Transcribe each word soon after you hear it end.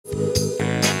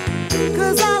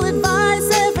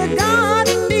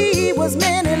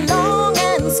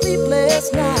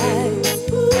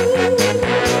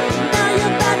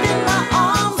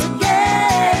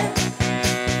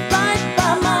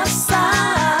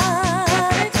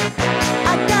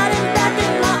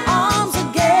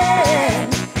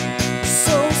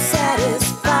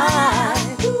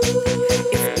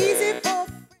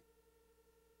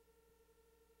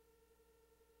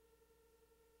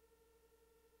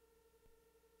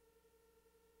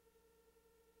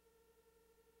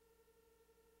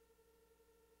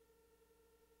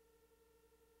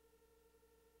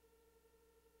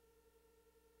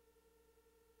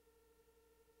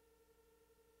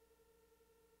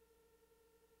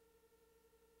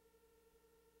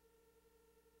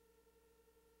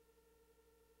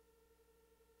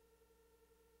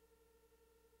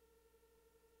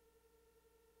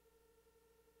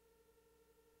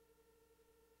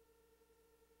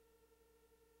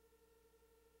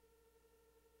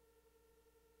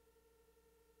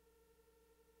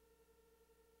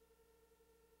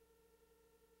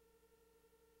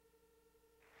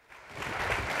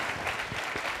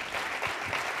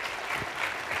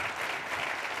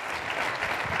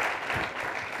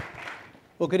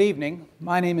Well, good evening.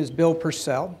 My name is Bill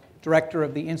Purcell, Director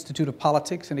of the Institute of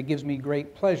Politics, and it gives me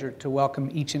great pleasure to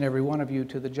welcome each and every one of you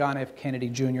to the John F. Kennedy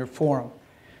Jr. Forum.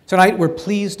 Tonight, we're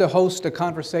pleased to host a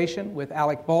conversation with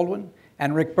Alec Baldwin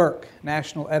and Rick Burke,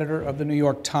 National Editor of the New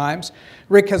York Times.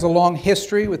 Rick has a long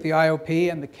history with the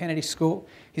IOP and the Kennedy School.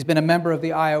 He's been a member of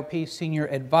the IOP Senior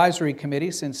Advisory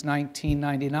Committee since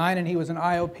 1999, and he was an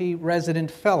IOP Resident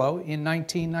Fellow in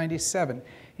 1997.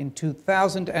 In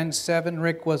 2007,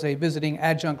 Rick was a visiting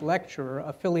adjunct lecturer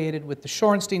affiliated with the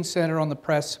Shorenstein Center on the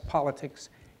Press, Politics,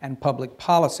 and Public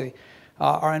Policy.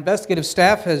 Our investigative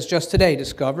staff has just today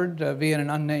discovered, via an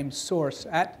unnamed source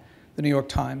at the New York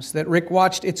Times, that Rick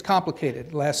watched It's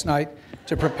Complicated last night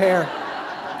to prepare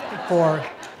for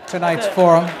tonight's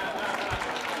forum.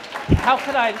 How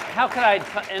could I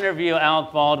interview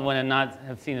Alec Baldwin and not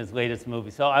have seen his latest movie?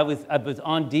 So I was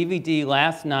on DVD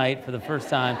last night for the first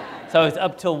time. So I was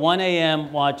up till 1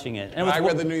 a.m. watching it. And I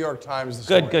read the New York Times this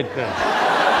morning. Good.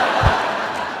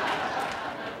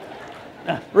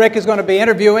 Rick is going to be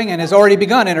interviewing and has already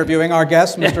begun interviewing our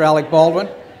guest, Mr. Alec Baldwin.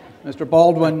 Mr.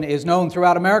 Baldwin is known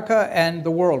throughout America and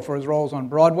the world for his roles on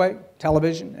Broadway,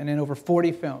 television, and in over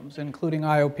 40 films, including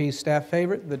IOP's staff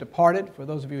favorite, The Departed, for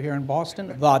those of you here in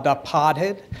Boston, The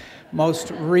Departed.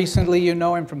 Most recently, you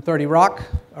know him from 30 Rock,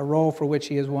 a role for which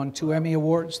he has won 2 Emmy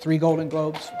Awards, 3 Golden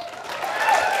Globes.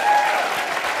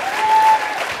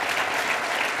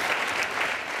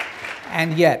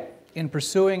 And yet, in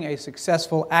pursuing a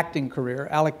successful acting career,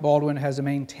 Alec Baldwin has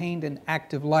maintained an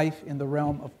active life in the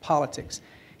realm of politics.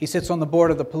 He sits on the board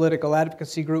of the political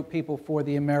advocacy group People for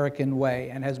the American Way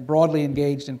and has broadly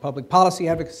engaged in public policy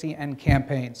advocacy and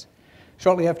campaigns.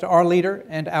 Shortly after our leader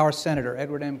and our Senator,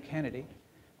 Edward M. Kennedy,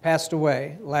 passed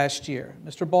away last year,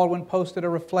 Mr. Baldwin posted a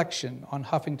reflection on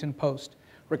Huffington Post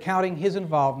recounting his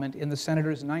involvement in the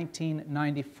senator's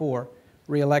 1994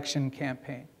 re-election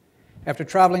campaign. After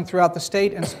traveling throughout the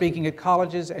state and speaking at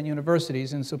colleges and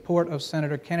universities in support of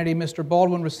Senator Kennedy, Mr.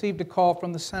 Baldwin received a call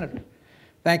from the senator,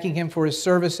 thanking him for his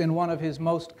service in one of his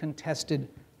most contested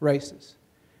races.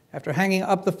 After hanging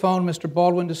up the phone, Mr.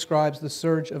 Baldwin describes the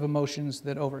surge of emotions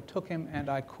that overtook him, and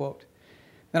I quote,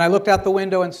 "Then I looked out the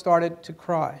window and started to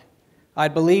cry.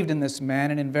 I'd believed in this man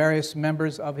and in various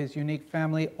members of his unique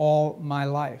family all my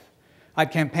life. I'd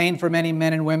campaigned for many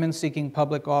men and women seeking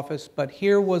public office, but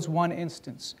here was one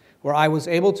instance where I was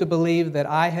able to believe that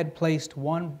I had placed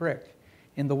one brick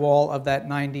in the wall of that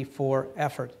 94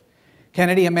 effort.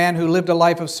 Kennedy, a man who lived a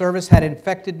life of service, had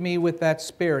infected me with that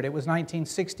spirit. It was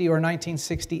 1960 or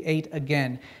 1968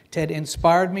 again. Ted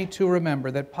inspired me to remember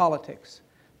that politics,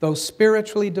 though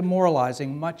spiritually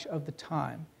demoralizing much of the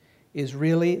time, is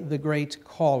really the great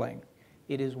calling.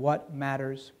 It is what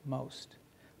matters most."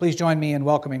 Please join me in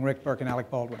welcoming Rick Burke and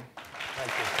Alec Baldwin. Thank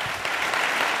you.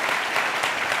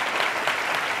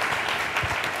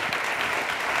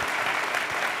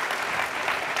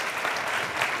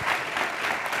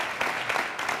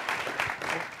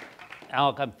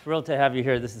 Alec, I'm thrilled to have you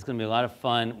here. This is going to be a lot of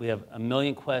fun. We have a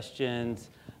million questions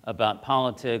about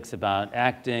politics, about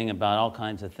acting, about all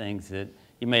kinds of things that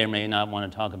you may or may not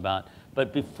want to talk about.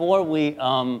 But before we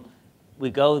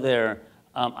go there,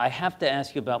 I have to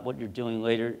ask you about what you're doing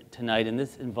later tonight, and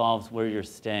this involves where you're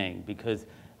staying, because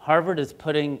Harvard is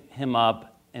putting him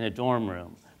up in a dorm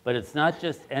room. But it's not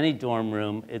just any dorm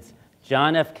room. It's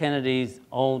John F. Kennedy's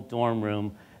old dorm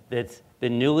room that's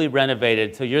been newly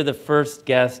renovated. So you're the first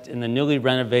guest in the newly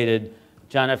renovated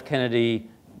John F. Kennedy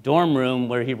dorm room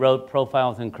where he wrote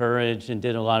Profiles in Courage and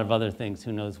did a lot of other things,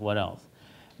 who knows what else.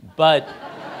 But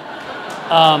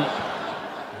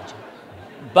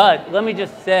let me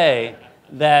just say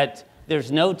that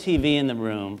there's no TV in the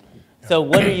room. So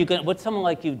what's someone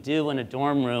like you do in a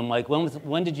dorm room? Like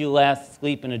when did you last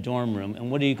sleep in a dorm room, and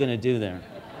what are you gonna do there?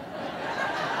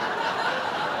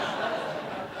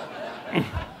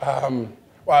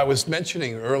 Well, I was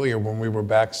mentioning earlier when we were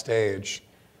backstage,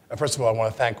 first of all, I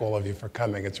want to thank all of you for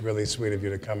coming. It's really sweet of you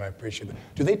to come. I appreciate it.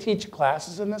 Do they teach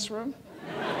classes in this room?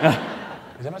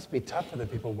 Because it must be tough for the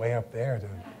people way up there to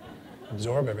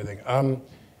absorb everything.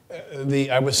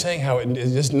 I was saying how it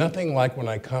is just nothing like when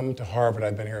I come to Harvard.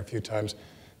 I've been here a few times,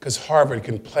 because Harvard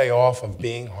can play off of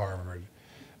being Harvard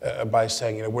by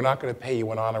saying, you know, we're not going to pay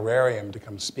you an honorarium to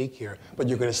come speak here, but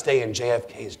you're going to stay in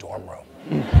JFK's dorm room.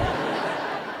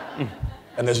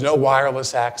 And there's no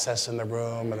wireless access in the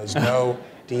room, and there's no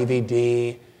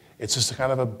DVD. It's just a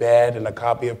kind of a bed and a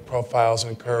copy of Profiles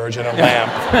in Courage and a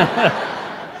lamp.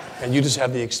 And you just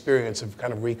have the experience of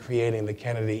kind of recreating the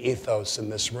Kennedy ethos in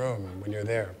this room when you're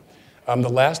there. The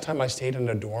last time I stayed in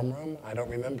a dorm room, I don't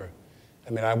remember. I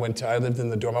mean, I lived in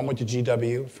the dorm. I went to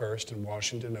GW first in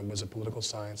Washington and was a political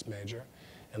science major.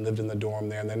 and lived in the dorm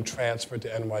there, and then transferred to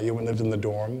NYU and lived in the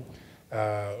dorm.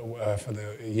 For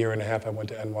the year and a half I went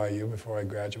to NYU before I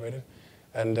graduated.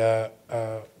 But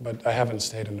I haven't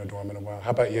stayed in the dorm in a while.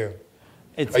 How about you?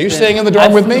 Are you staying in the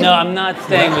dorm with me? No, I'm not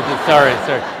staying with you. Sorry.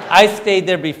 I stayed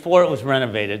there before it was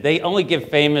renovated. They only give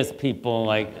famous people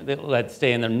that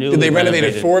stay in their newly Did they renovate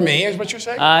renovated. it for me, is what you're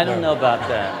saying? I don't know about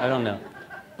that. I don't know.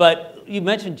 But you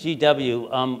mentioned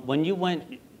GW. When you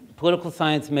went political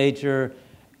science major,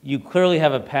 you clearly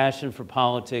have a passion for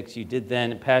politics. You did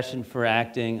then, a passion for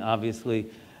acting,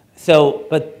 obviously. So,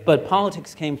 but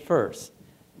politics came first,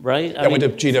 right? I went to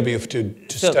GW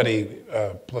to study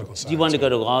political science. You wanted to go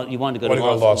to law. You wanted to go to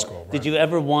law school. Right. Did you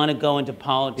ever want to go into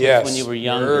politics yes, when you were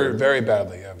younger? Very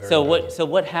badly. Yeah. Very badly. So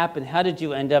what happened? How did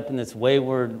you end up in this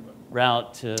wayward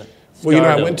route to? Well, you know,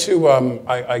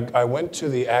 I went to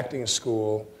the acting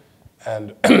school,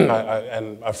 and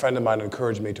and a friend of mine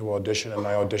encouraged me to audition, and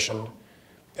I auditioned.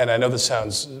 And I know this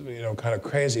sounds, kind of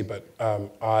crazy, but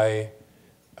I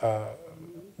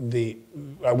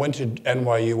went to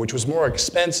NYU, which was more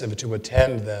expensive to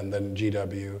attend then than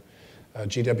GW.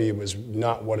 GW was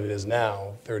not what it is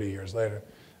now, 30 years later.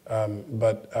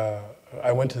 But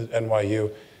I went to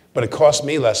NYU, but it cost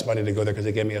me less money to go there because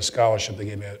they gave me a scholarship. They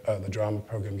gave me the drama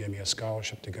program gave me a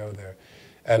scholarship to go there,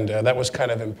 and that was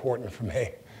kind of important for me.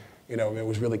 It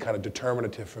was really kind of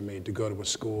determinative for me to go to a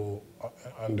school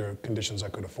under conditions I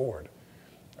could afford.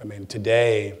 I mean,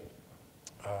 today,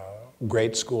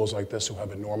 great schools like this who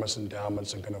have enormous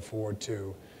endowments and can afford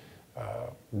to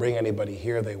bring anybody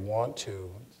here they want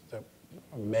to, that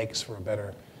makes for a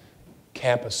better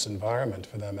campus environment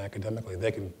for them academically.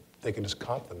 They can just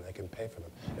comp them. They can pay for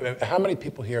them. I mean, how many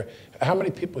people here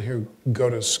go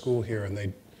to school here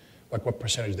and what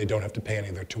percentage they don't have to pay any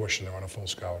of their tuition? They're on a full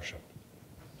scholarship.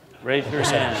 Raise your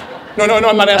hand. No,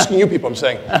 I'm not asking you people. I'm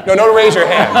saying, no to raise your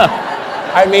hand.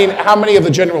 I mean, how many of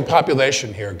the general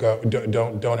population here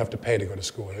don't have to pay to go to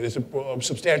school? It's a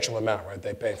substantial amount, right?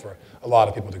 They pay for a lot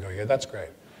of people to go here. That's great.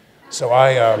 So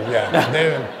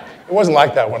it wasn't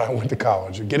like that when I went to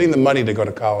college. Getting the money to go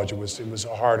to college, it was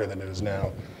harder than it is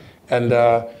now. And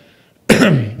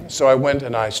so I went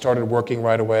and I started working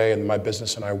right away in my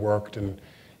business, and I worked, and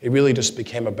it really just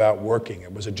became about working.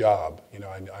 It was a job.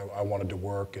 I wanted to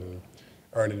work and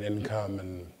earn an income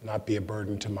and not be a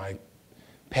burden to my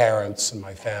parents and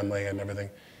my family and everything.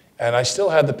 And I still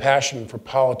had the passion for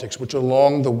politics, which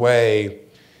along the way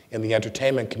in the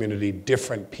entertainment community,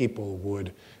 different people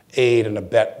would aid and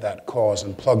abet that cause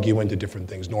and plug you into different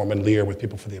things. Norman Lear with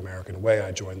People for the American Way,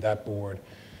 I joined that board.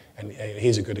 And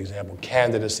he's a good example.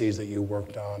 Candidacies that you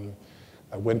worked on.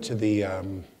 I went to the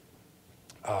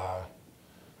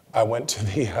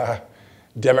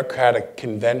Democratic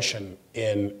Convention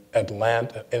in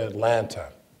Atlanta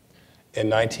in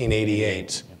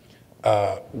 1988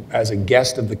 as a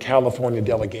guest of the California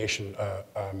delegation.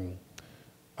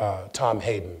 Tom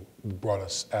Hayden brought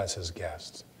us as his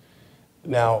guest.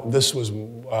 Now, this was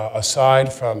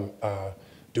aside from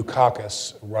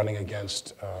Dukakis running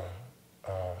against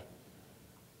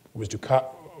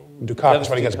Dukakis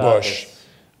running against Bush.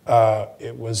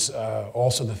 It was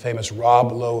also the famous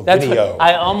Rob Lowe video.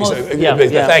 I almost,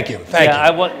 Thank you.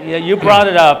 You brought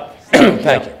it up.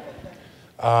 Thank you.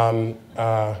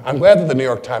 I'm glad that the New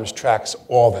York Times tracks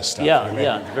all this stuff.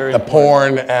 It's very the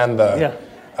porn and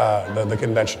the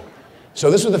convention.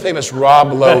 So this was the famous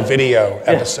Rob Lowe video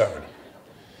episode.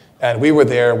 And we were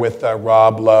there with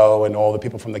Rob Lowe and all the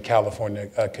people from the California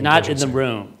convention. Not in the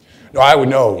room. No, I would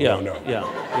know. No. No.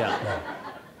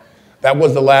 That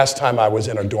was the last time I was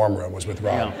in a dorm room, was with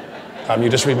Rob. Yeah. You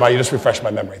just refreshed my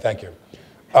memory. Thank you.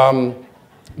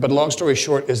 But long story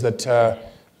short is that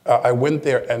I went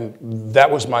there, and that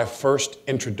was my first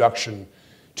introduction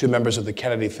to members of the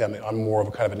Kennedy family on more of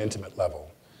a kind of an intimate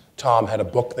level. Tom had a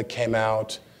book that came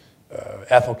out.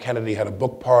 Ethel Kennedy had a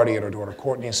book party at her daughter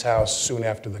Courtney's house soon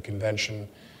after the convention,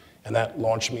 and that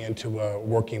launched me into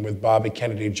working with Bobby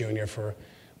Kennedy Jr. for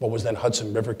what was then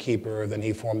Hudson Riverkeeper. Then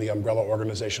he formed the umbrella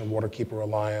organization Waterkeeper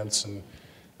Alliance, and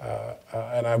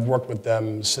I've worked with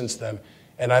them since then.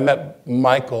 And I met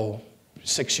Michael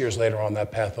 6 years later on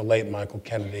that path, the late Michael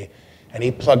Kennedy, and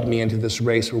he plugged me into this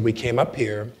race where we came up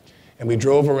here, and we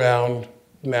drove around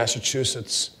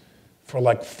Massachusetts for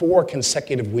like 4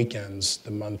 consecutive weekends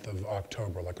the month of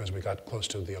October, like as we got close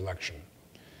to the election,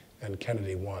 and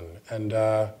Kennedy won. And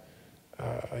I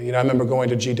remember going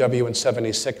to GW in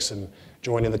 '76 and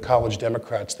joining the college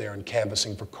Democrats there and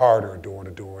canvassing for Carter door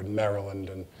to door in Maryland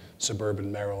and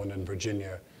suburban Maryland and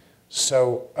Virginia.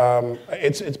 So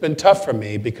it's been tough for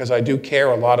me because I do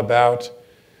care a lot about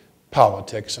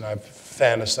politics, and I've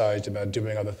fantasized about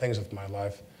doing other things with my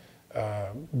life.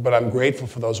 But I'm grateful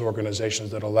for those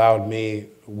organizations that allowed me,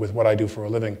 with what I do for a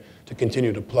living, to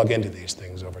continue to plug into these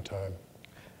things over time.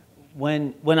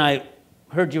 When I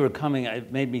heard you were coming,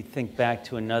 it made me think back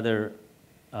to another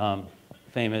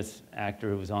famous actor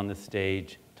who was on the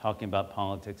stage talking about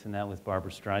politics, and that was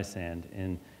Barbra Streisand.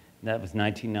 And that was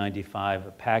 1995,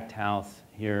 a packed house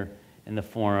here in the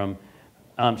Forum.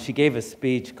 She gave a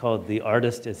speech called "The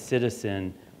Artist as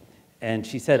Citizen," and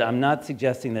she said, "I'm not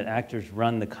suggesting that actors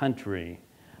run the country,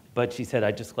 but," she said,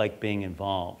 "I just like being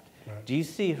involved." Right. Do you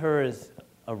see her as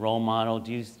a role model?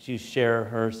 Do you share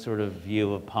her sort of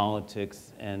view of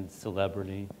politics and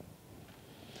celebrity?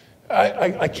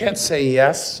 I can't say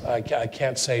yes. I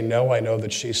can't say no. I know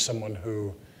that she's someone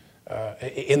who,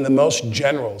 in the most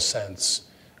general sense,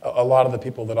 a lot of the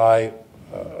people that I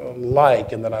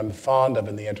like and that I'm fond of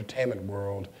in the entertainment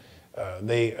world,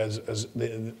 they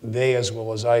as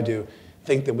well as I do,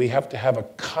 think that we have to have a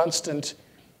constant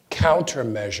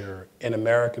countermeasure in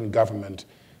American government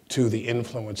to the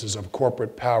influences of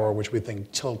corporate power, which we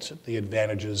think tilt the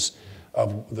advantages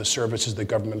of the services that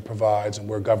government provides and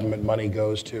where government money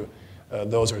goes to.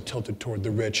 Those are tilted toward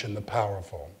the rich and the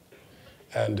powerful.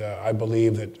 And I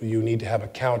believe that you need to have a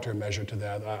countermeasure to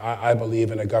that. I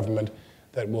believe in a government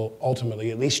that will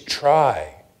ultimately at least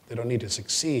try, they don't need to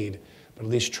succeed, but at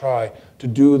least try to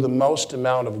do the most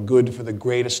amount of good for the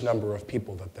greatest number of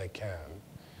people that they can.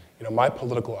 You know, my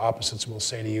political opposites will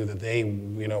say to you that they,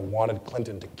 wanted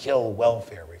Clinton to kill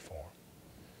welfare reform.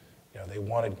 They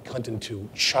wanted Clinton to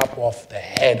chop off the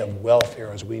head of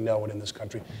welfare as we know it in this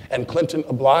country, and Clinton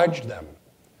obliged them.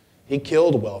 He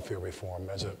killed welfare reform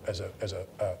as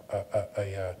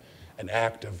an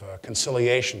act of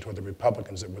conciliation toward the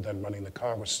Republicans that were then running the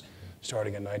Congress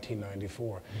starting in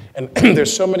 1994. And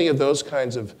there's so many of those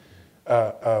kinds of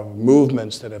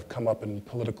movements that have come up in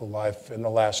political life in the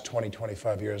last 20,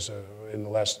 25 years, in the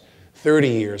last 30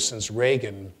 years since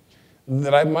Reagan,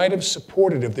 that I might have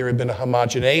supported if there had been a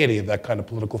homogeneity of that kind of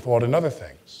political thought in other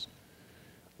things.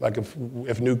 Like if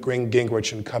Newt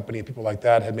Gingrich and company, people like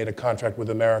that, had made a contract with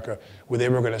America where they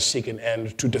were going to seek an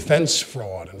end to defense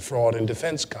fraud and fraud in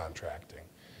defense contracting,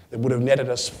 that would have netted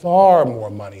us far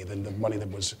more money than the money that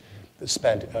was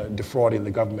spent defrauding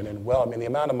the government in the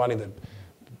amount of money that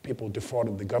people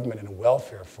defrauded the government in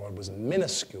welfare fraud was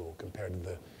minuscule compared to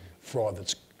the fraud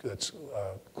that's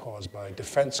caused by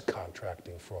defense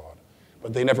contracting fraud.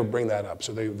 But they never bring that up.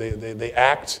 So they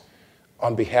act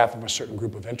on behalf of a certain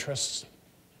group of interests.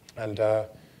 And it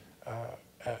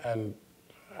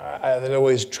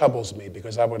always troubles me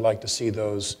because I would like to see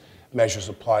those measures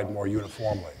applied more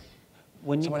uniformly.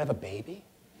 Someone have a baby?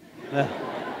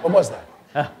 What was that?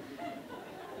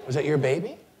 Was that your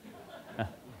baby?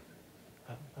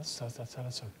 That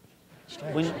sounded so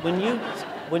strange.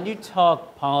 When you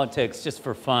talk politics just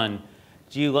for fun,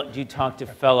 do you talk to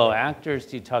fellow actors?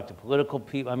 Do you talk to political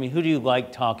people? I mean, who do you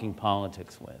like talking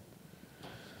politics with?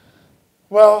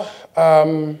 Well,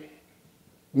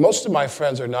 most of my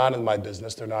friends are not in my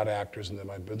business. They're not actors in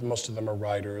my business. Most of them are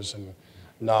writers and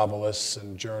novelists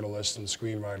and journalists and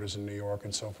screenwriters in New York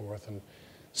and so forth. And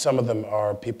some of them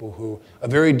are people who, a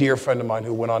very dear friend of mine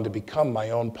who went on to become my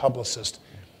own publicist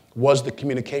was the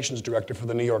communications director for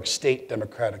the New York State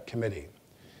Democratic Committee.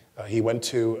 He went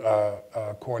to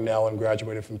Cornell and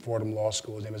graduated from Fordham Law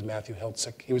School. His name is Matthew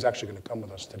Hiltzik. He was actually going to come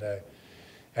with us today.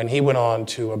 And he went on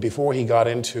to, before he got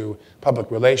into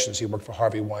public relations, he worked for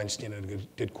Harvey Weinstein and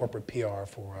did corporate PR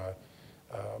for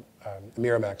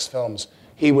Miramax Films.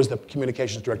 He was the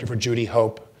communications director for Judy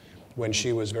Hope when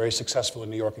she was very successful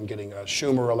in New York in getting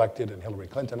Schumer elected and Hillary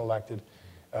Clinton elected.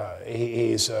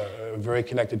 He's very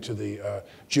connected to the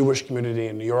Jewish community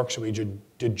in New York, so he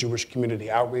did Jewish community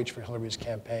outreach for Hillary's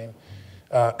campaign.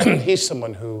 He's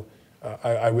someone who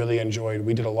I really enjoyed.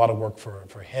 We did a lot of work for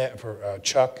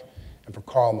Chuck and for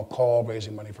Carl McCall,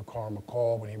 raising money for Carl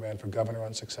McCall when he ran for governor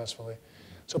unsuccessfully.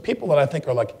 So people that I think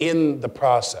are like in the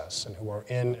process and who are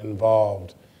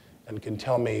involved and can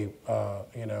tell me,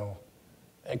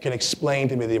 and can explain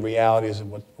to me the realities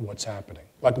of what's happening.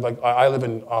 Like I live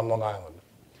on Long Island,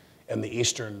 in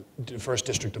the first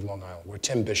district of Long Island, where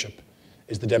Tim Bishop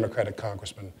is the Democratic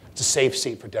congressman. It's a safe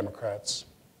seat for Democrats.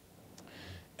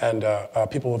 And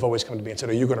people have always come to me and said,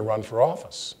 "Are you going to run for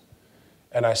office?"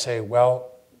 And I say, well,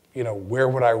 where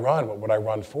would I run? What would I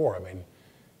run for? I mean,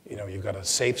 you've got a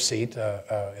safe seat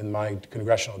in my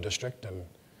congressional district, and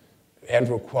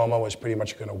Andrew Cuomo is pretty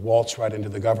much going to waltz right into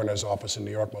the governor's office in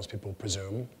New York, most people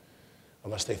presume,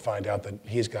 unless they find out that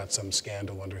he's got some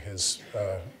scandal under his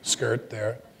skirt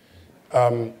there.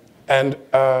 And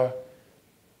I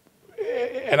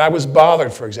was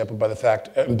bothered, for example, by the fact,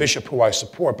 and Bishop, who I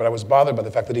support, but I was bothered by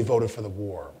the fact that he voted for the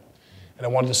war. and I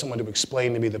wanted someone to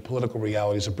explain to me the political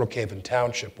realities of Brookhaven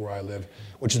Township, where I live,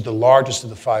 which is the largest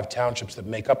of the 5 townships that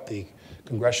make up the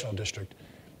congressional district.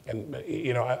 And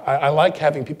you know, I like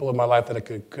having people in my life that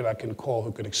I can call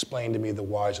who could explain to me the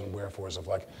whys and wherefores of,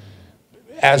 like,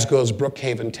 as goes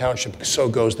Brookhaven Township, so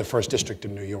goes the 1st District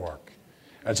in New York.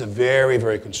 And it's a very,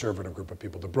 very conservative group of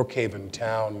people. The Brookhaven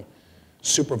town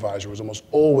supervisor was almost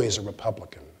always a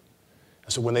Republican.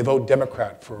 So when they vote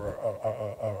Democrat for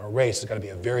a race, it's got to be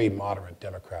a very moderate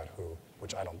Democrat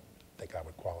which I don't think I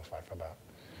would qualify for that.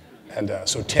 And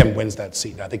so Tim wins that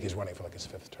seat, and I think he's running for like his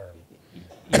 5th term.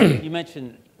 You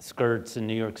mentioned skirts in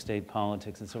New York State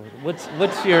politics and so forth.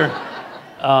 What's your,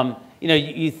 you know,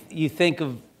 you think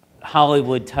of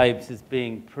Hollywood types as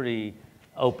being pretty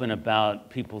open about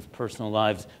people's personal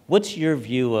lives. What's your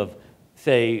view of,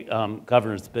 say,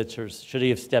 Governor Spitzer? Should he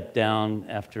have stepped down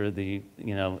after the,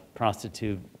 you know,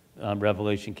 prostitute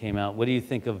revelation came out? What do you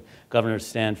think of Governor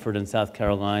Stanford in South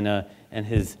Carolina and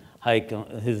his hike,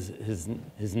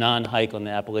 his non-hike on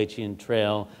the Appalachian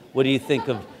Trail? What do you think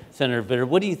of Senator Vitter?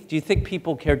 What do you think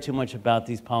people care too much about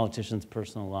these politicians'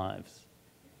 personal lives?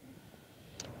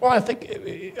 Well, I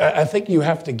think you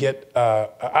have to get.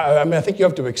 I mean, I think you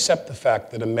have to accept the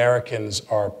fact that Americans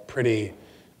are pretty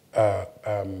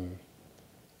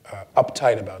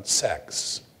uptight about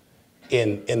sex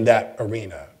in that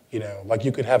arena. You know, like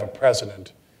you could have a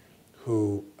president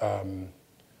who'd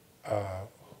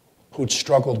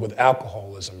struggled with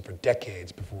alcoholism for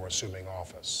decades before assuming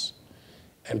office,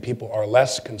 and people are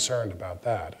less concerned about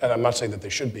that. And I'm not saying that they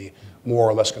should be more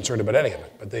or less concerned about any of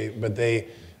it, but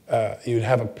you'd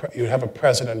have a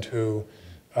president who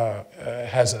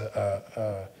has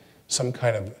some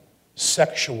kind of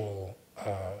sexual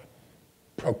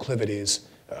proclivities.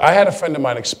 I had a friend of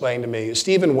mine explain to me,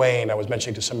 Stephen Wayne, I was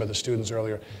mentioning to some of the students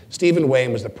earlier, Stephen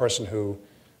Wayne was the person who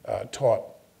taught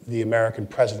the American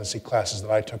presidency classes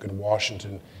that I took in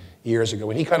Washington years ago,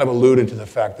 and he kind of alluded to the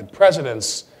fact that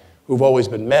presidents, who've always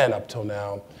been men up till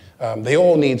now, they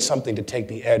all need something to take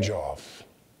the edge off.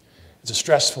 It's a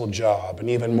stressful job, and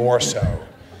even more so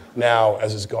now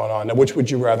as it's gone on. Now, which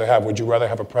would you rather have? Would you rather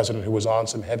have a president who was on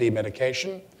some heavy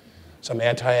medication, some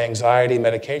anti-anxiety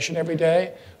medication every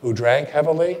day, who drank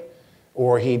heavily,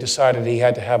 or he decided he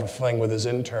had to have a fling with his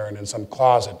intern in some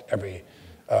closet every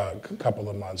couple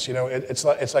of months? You know, it's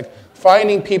like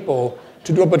finding people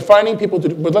to do it,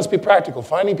 but let's be practical.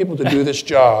 Finding people to do this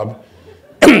job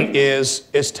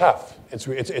is tough.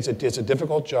 It's a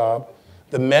difficult job.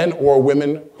 The men or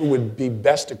women who would be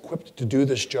best equipped to do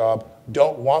this job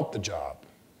don't want the job.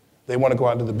 They want to go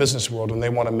out into the business world and they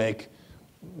want to make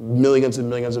millions and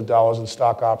millions of dollars in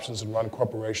stock options and run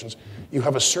corporations. You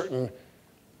have a certain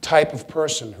type of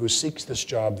person who seeks this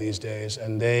job these days,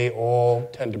 and they all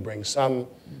tend to bring some,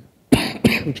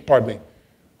 pardon me,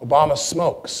 Obama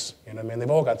smokes. You know what I mean?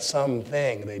 They've all got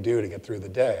something they do to get through the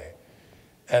day.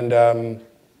 And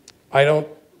I don't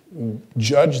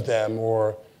judge them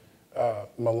or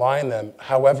malign them.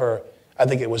 However, I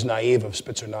think it was naive of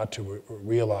Spitzer not to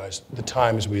realize the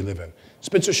times we live in.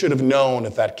 Spitzer should have known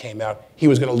if that came out, he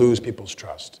was going to lose people's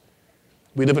trust.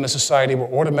 We live in a society where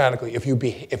automatically, if you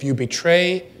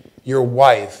betray your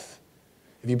wife,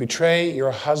 if you betray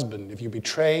your husband, if you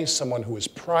betray someone who is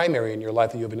primary in your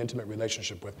life that you have an intimate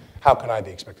relationship with, how can I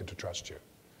be expected to trust you?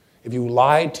 If you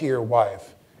lied to your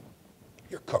wife,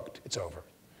 you're cooked, it's over.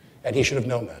 And he should have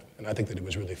known that. And I think that it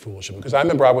was really foolish of him. Because I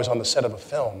remember I was on the set of a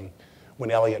film when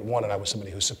Elliott won, and I was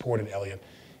somebody who supported Elliott.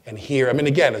 And here, I mean,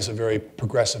 again, as a very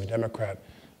progressive Democrat,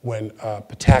 when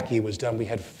Pataki was done, we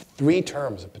had 3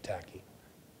 terms of Pataki.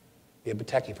 We had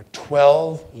Pataki for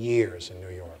 12 years in New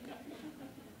York.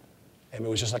 And it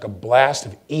was just like a blast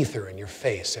of ether in your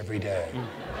face every day,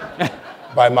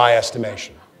 by my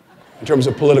estimation, in terms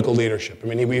of political leadership. I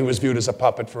mean, he was viewed as a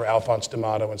puppet for Alphonse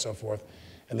D'Amato and so forth,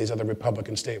 and these other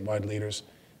Republican statewide leaders.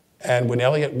 And when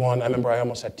Elliott won, I remember I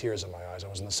almost had tears in my eyes. I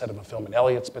was on the set of a film, and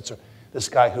Elliott Spitzer, this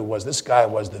guy was the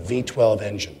V12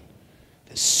 engine.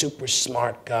 This super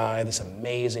smart guy, this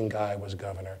amazing guy was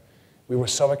governor. We were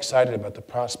so excited about the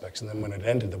prospects, and then when it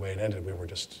ended the way it ended, we were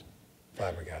just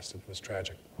flabbergasted. It was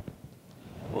tragic.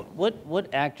 What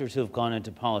actors who have gone into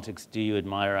politics do you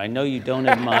admire? I know you don't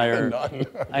admire. None.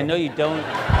 I know you don't.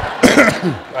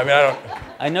 I mean, I don't.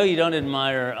 I know you don't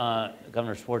admire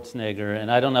Governor Schwarzenegger,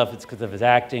 and I don't know if it's because of his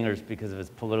acting or it's because of his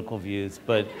political views.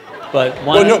 But one.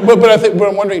 Well, no, but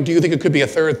I'm wondering, do you think it could be a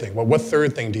third thing? Well, what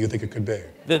third thing do you think it could be?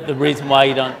 The reason why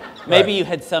you don't. Maybe Right. you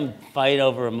had some fight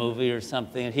over a movie or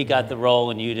something, and he got the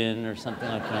role and you didn't, or something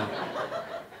like that.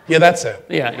 Yeah, that's it.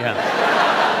 Yeah.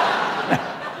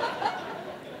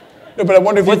 No, but I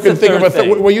wonder if What's you could the think of third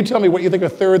thing? Well, you tell me what you think a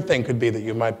third thing could be that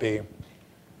you might be.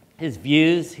 His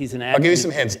views, he's an activist. I'll give you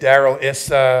some hints. Darrell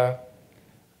Issa,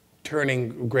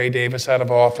 turning Gray Davis out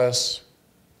of office.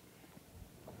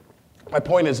 My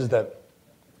point is that,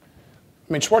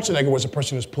 I mean, Schwarzenegger was a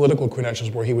person whose political credentials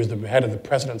were he was the head of the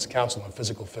President's Council on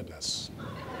Physical Fitness.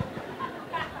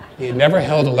 He had never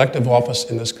held elective office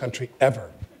in this country,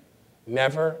 ever.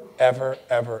 Never, ever,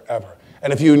 ever, ever.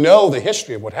 And if you know the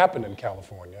history of what happened in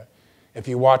California, if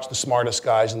you watch The Smartest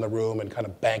Guys in the Room and kind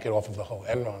of bank it off of the whole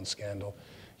Enron scandal,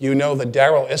 you know that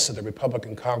Darrell Issa, the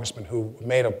Republican congressman who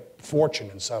made a fortune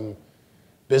in some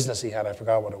business he had, I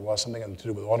forgot what it was, something to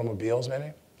do with automobiles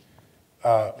maybe?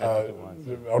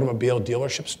 Automobile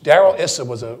dealerships. Darrell Issa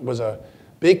was a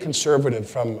big conservative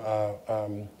from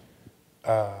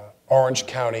Orange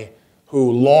County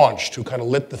who kind of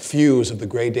lit the fuse of the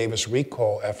Gray Davis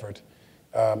recall effort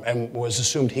and was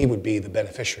assumed he would be the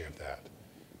beneficiary of that.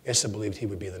 Issa believed he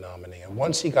would be the nominee. And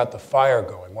once he got the fire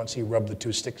going, once he rubbed the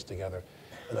two sticks together,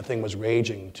 and the thing was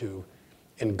raging to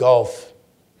engulf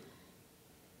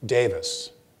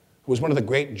Davis, who was one of the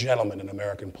great gentlemen in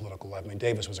American political life. I mean,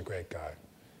 Davis was a great guy,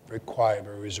 very quiet,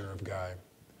 very reserved guy.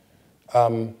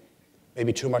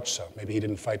 Maybe too much so. Maybe he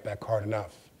didn't fight back hard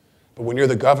enough. But when you're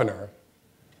the governor,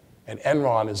 and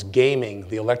Enron is gaming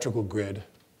the electrical grid,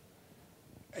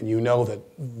 and you know that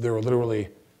there are literally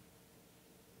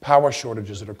power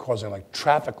shortages that are causing like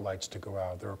traffic lights to go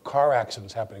out. There are car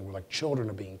accidents happening where like children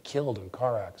are being killed in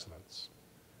car accidents.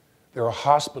 There are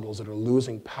hospitals that are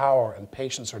losing power and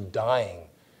patients are dying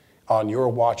on your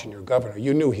watch and your governor.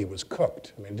 You knew he was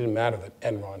cooked. I mean, it didn't matter that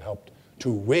Enron helped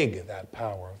to rig that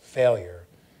power failure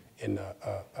in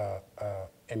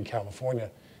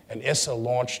California. And Issa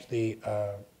launched the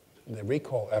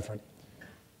recall effort.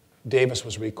 Davis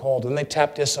was recalled, and they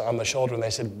tapped Issa on the shoulder and they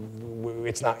said,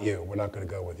 it's not you, we're not going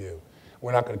to go with you.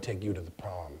 We're not going to take you to the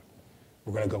prom.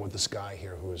 We're going to go with this guy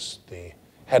here who's the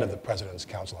head of the President's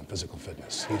Council on Physical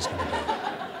Fitness.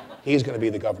 He's going to be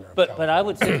the governor of California. But I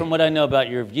would say, from what I know about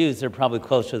your views, they're probably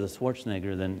closer to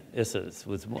Schwarzenegger than Issa's,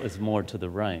 is more to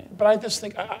the right. But I just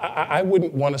think I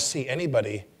wouldn't want to see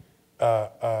anybody,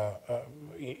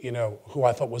 you know, who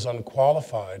I thought was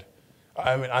unqualified.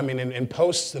 I mean, in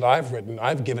posts that I've written,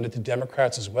 I've given it to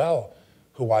Democrats as well,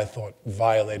 who I thought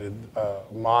violated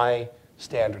my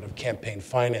standard of campaign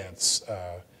finance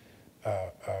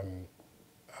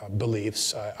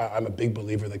beliefs. I'm a big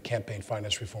believer that campaign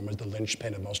finance reform is the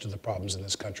linchpin of most of the problems in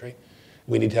this country.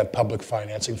 We need to have public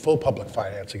financing, full public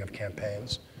financing of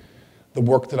campaigns. The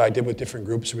work that I did with different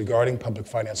groups regarding public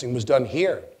financing was done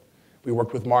here. We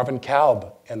worked with Marvin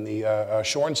Kalb and the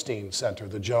Shorenstein Center,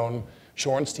 the Joan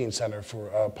Shorenstein Center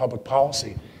for Public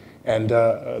Policy. And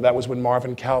that was when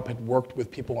Marvin Kalb had worked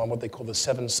with people on what they call the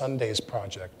 7 Sundays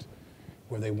Project,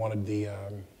 where they wanted the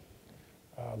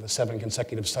 7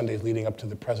 consecutive Sundays leading up to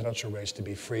the presidential race to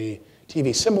be free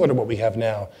TV, similar to what we have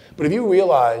now. But if you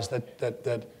realize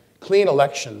that clean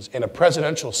elections in a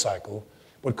presidential cycle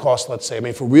would cost, let's say, I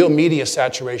mean, for real media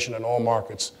saturation in all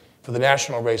markets, for the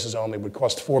national races only, would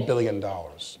cost $4 billion.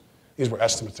 These were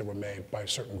estimates that were made by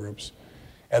certain groups.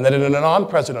 And that in a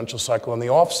non-presidential cycle, in the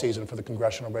off-season for the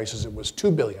congressional races, it was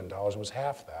 $2 billion. It was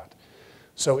half that.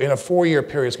 So in a 4-year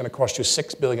period, it's going to cost you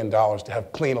 $6 billion to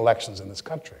have clean elections in this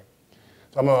country.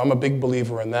 So I'm a big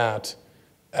believer in that.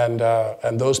 And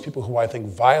those people who I think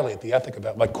violate the ethic of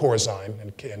that, like Corzine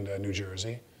in New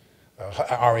Jersey,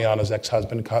 Ariana's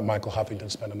ex-husband, Michael Huffington,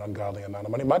 spent an ungodly amount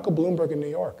of money. Michael Bloomberg in New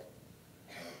York.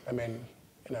 I mean,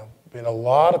 you know, a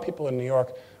lot of people in New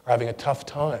York are having a tough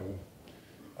time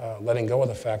letting go of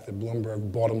the fact that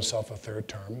Bloomberg bought himself a 3rd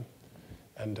term.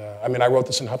 And I mean, I wrote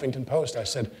this in Huffington Post. I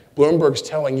said, Bloomberg's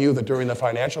telling you that during the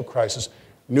financial crisis,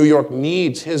 New York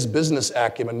needs his business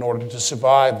acumen in order to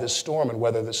survive this storm and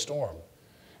weather this storm.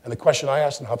 And the question I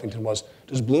asked in Huffington was,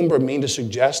 does Bloomberg mean to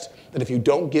suggest that if you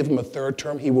don't give him a 3rd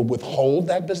term, he will withhold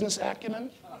that business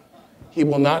acumen? He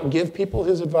will not give people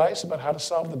his advice about how to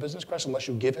solve the business crisis unless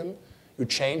you give him, you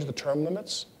change the term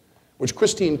limits, which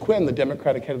Christine Quinn, the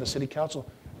Democratic head of the city council,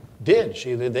 did.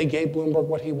 They gave Bloomberg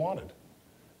what he wanted.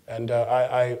 And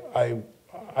I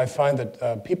find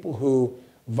that people who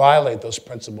violate those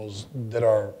principles that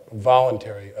are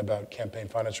voluntary about campaign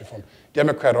finance reform,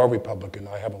 Democrat or Republican,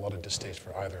 I have a lot of distaste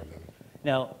for either of them.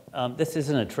 Now, this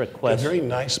isn't a trick question. A very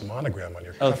nice monogram on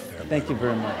your cuff there. Thank you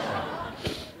very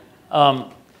much.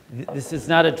 This is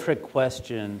not a trick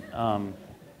question,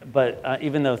 but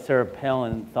even though Sarah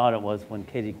Palin thought it was when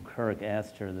Katie Couric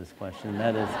asked her this question,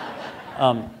 that is,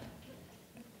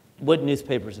 what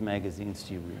newspapers and magazines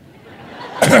do you read?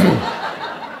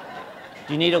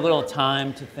 Do you need a little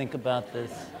time to think about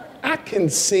this? I can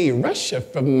see Russia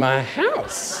from my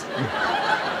house.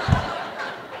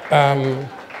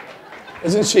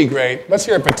 Isn't she great? Let's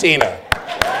hear it for Tina.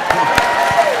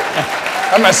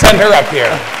 I'm going to send her up here.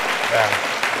 Yeah.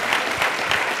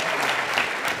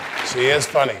 She is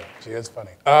funny. She is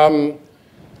funny.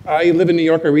 I live in New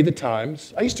York. I read the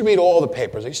Times. I used to read all the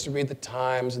papers. I used to read the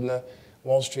Times and the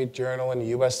Wall Street Journal and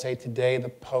USA Today, the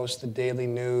Post, the Daily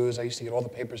News. I used to get all the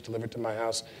papers delivered to my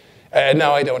house. And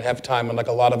now I don't have time, and like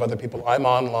a lot of other people, I'm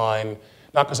online,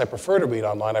 not because I prefer to read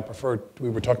online. We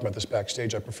were talking about this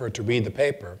backstage, I prefer to read the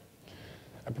paper.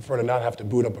 I prefer to not have to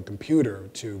boot up a computer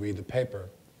to read the paper.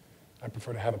 I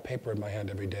prefer to have a paper in my hand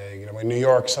every day. You know, in New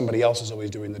York, somebody else is always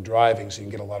doing the driving, so you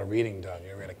can get a lot of reading done.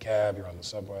 You're in a cab, you're on the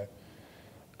subway.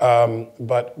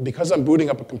 But because I'm booting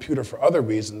up a computer for other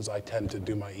reasons, I tend to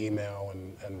do my email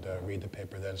and read the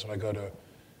paper then. So I go to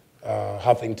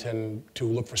Huffington to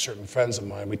look for certain friends of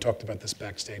mine. We talked about this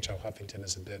backstage, how Huffington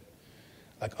is a bit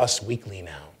like Us Weekly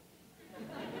now.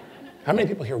 How many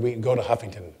people here go to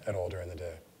Huffington at all during the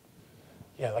day?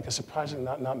 Yeah, like a surprising,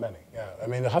 not many. Yeah, I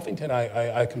mean, the Huffington,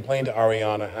 I complained to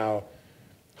Ariana how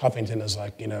Huffington is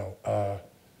like,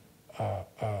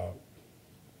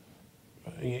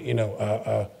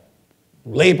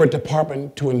 Labor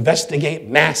Department to investigate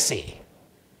Massey.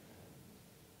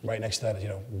 Right next to that is,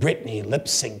 Britney lip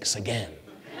syncs again.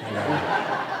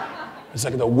 It's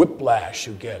like the whiplash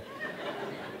you get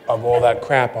of all that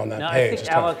crap on that page. I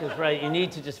think Alec is right. You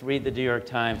need to just read the New York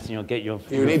Times and you'll get your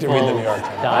You need to read the New York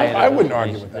Times. I wouldn't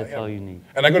argue with that. That's all you need.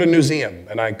 And I go to museum,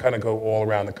 and I kind of go all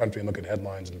around the country and look at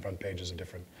headlines and front pages of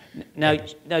different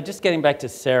papers. Now, just getting back to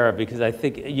Sarah, because I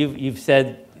think you've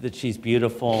said that she's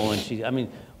beautiful, and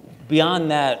beyond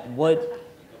that,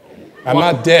 I'm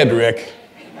not dead, Rick.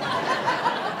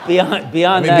 Beyond I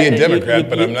that, may be a Democrat,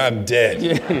 but I'm not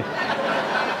dead.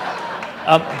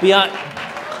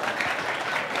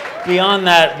 Beyond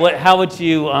that, how would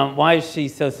you? Why is she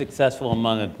so successful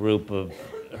among a group of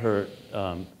her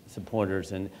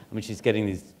supporters? And she's getting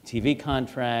these TV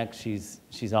contracts.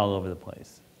 She's all over the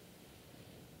place.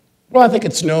 Well, I think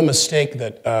it's no mistake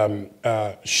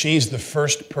that she's the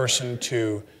first person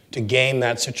to gain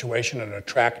that situation, an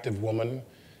attractive woman.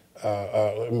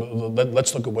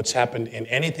 Let's look at what's happened in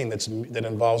anything that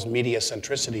involves media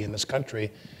centricity in this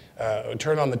country.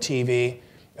 Turn on the TV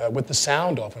with the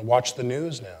sound off and watch the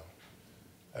news now.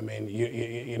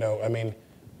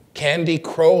 Candy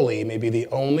Crowley may be the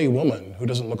only woman who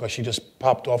doesn't look like she just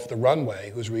popped off the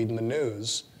runway who's reading the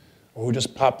news, or who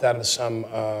just popped out of some,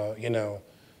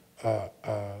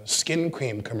 skin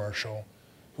cream commercial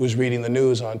who's reading the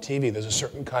news on TV. There's a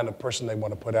certain kind of person they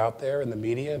want to put out there in the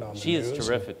media and on the news. She is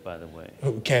terrific, by the way.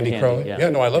 Candy Crowley? Yeah,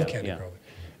 no, I love Candy Crowley.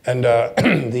 And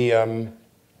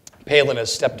Palin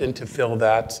has stepped in to fill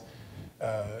that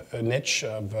niche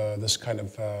of this kind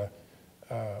of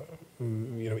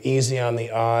easy on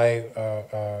the eye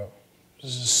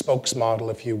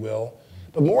spokesmodel, if you will.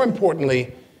 But more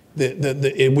importantly,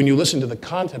 when you listen to the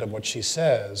content of what she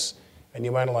says, and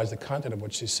you analyze the content of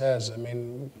what she says,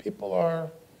 people are,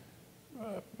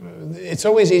 it's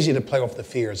always easy to play off the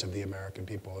fears of the American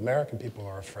people. American people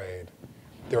are afraid.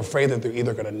 They're afraid that they're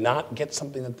either going to not get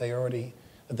something that they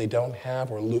don't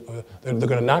have, or they're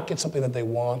going to not get something that they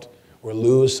want, or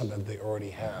lose something that they already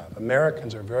have.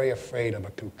 Americans are very afraid of a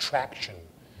contraction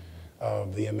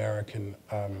of the American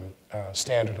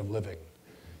standard of living.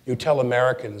 You tell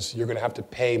Americans you're going to have to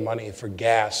pay money for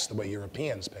gas the way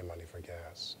Europeans pay money for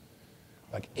gas,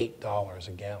 like $8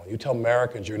 a gallon. You tell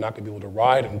Americans you're not going to be able to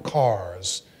ride in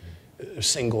cars,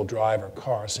 single driver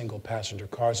cars, single passenger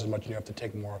cars as much, and you have to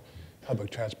take more public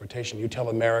transportation. You tell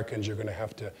Americans you're going to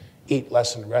have to eat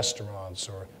less in restaurants,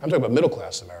 or I'm talking about middle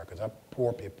class Americans, not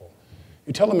poor people.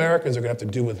 You tell Americans they're going to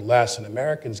have to do with less, and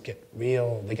Americans get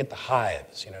they get the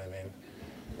hives, you know what I mean?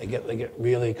 They get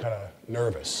really kind of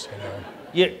nervous, you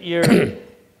know?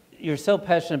 You're so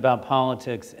passionate about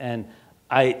politics, and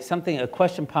a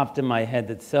question popped in my head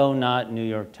that's so not New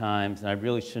York Times, and I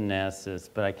really shouldn't ask this,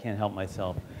 but I can't help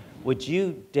myself. Would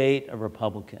you date a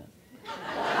Republican?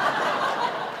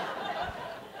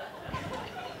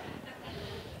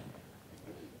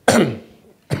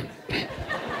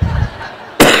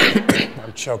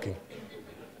 I'm choking.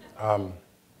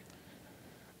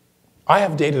 I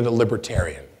have dated a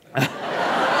libertarian, but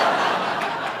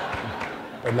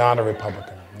not a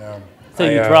Republican, no. So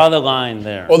you draw the line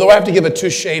there. Although I have to give a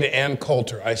touche to Ann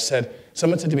Coulter.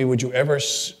 Someone said to me, would you ever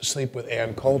sleep with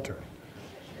Ann Coulter?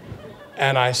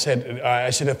 And I said,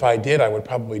 if I did, I would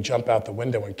probably jump out the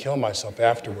window and kill myself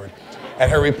afterward.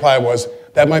 And her reply was,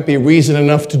 that might be reason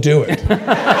enough to do it.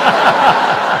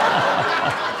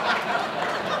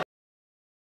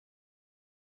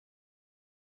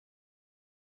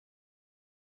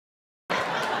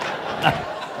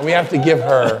 We have to give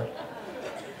her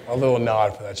A little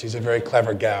nod for that. She's a very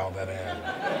clever gal, that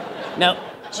Anne. Now,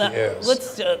 She is.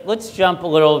 let's jump a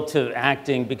little to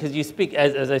acting, because you speak,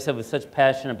 as I said, with such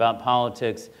passion about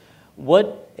politics.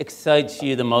 What excites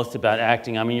you the most about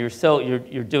acting? I mean, you're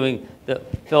doing the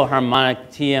Philharmonic,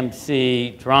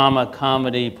 TMC, drama,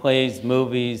 comedy, plays,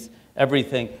 movies,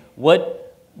 everything.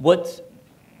 What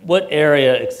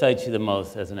area excites you the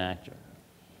most as an actor?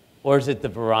 Or is it the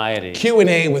variety?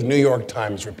 Q&A with New York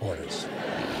Times reporters.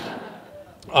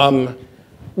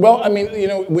 Well, I mean, you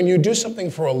know, when you do something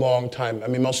for a long time, I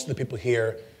mean, most of the people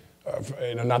here,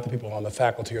 you know, not the people on the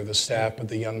faculty or the staff, but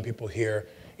the young people here,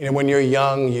 you know, when you're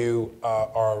young, you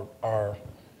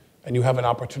and you have an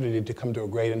opportunity to come to a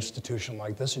great institution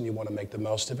like this, and you want to make the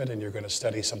most of it, and you're going to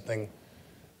study something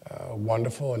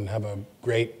wonderful and have a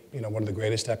great, you know, one of the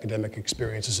greatest academic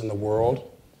experiences in the world.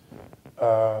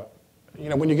 You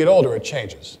know, when you get older, it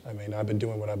changes. I mean, I've been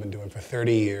doing what I've been doing for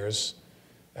 30 years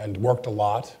and worked a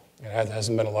lot. It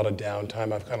hasn't been a lot of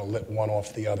downtime. I've kind of lit one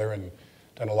off the other and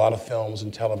done a lot of films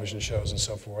and television shows and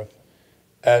so forth.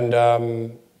 And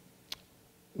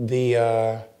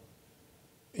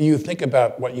you think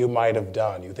about what you might have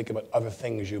done. You think about other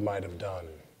things you might have done.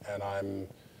 And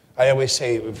I always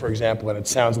say, for example, and it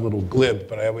sounds a little glib,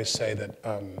 but I always say that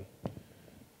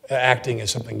acting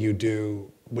is something you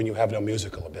do when you have no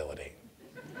musical ability.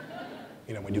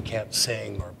 You know, when you can't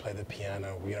sing or play the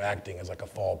piano, you know, acting is like a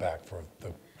fallback for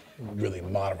the really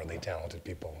moderately talented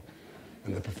people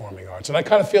in the performing arts. And I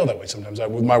kind of feel that way sometimes.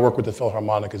 With my work with the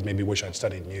Philharmonic, is maybe wish I'd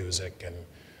studied music.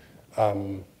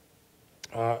 And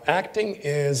acting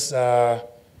is,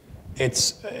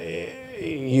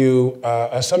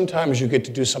 sometimes you get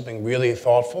to do something really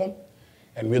thoughtful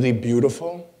and really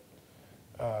beautiful.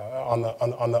 In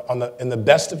the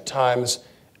best of times,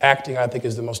 acting, I think,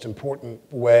 is the most important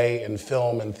way in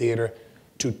film and theater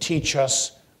to teach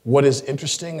us what is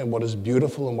interesting and what is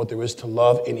beautiful and what there is to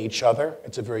love in each other.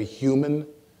 It's a very human,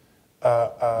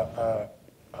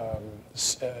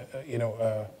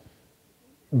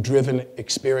 driven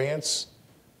experience.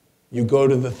 You go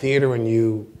to the theater and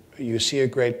you see a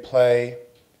great play,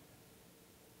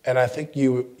 and I think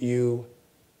you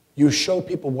show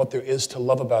people what there is to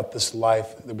love about this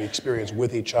life that we experience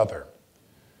with each other.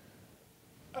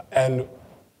 And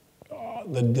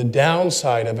the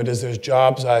downside of it is there's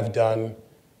jobs I've done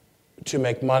to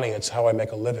make money. It's how I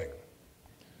make a living.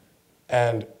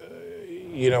 And,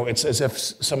 you know, it's as if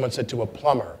someone said to a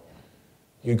plumber,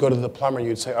 you'd go to the plumber,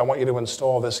 you'd say, I want you to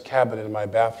install this cabinet in my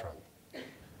bathroom.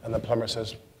 And the plumber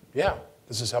says, yeah,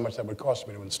 this is how much that would cost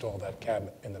me to install that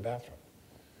cabinet in the bathroom.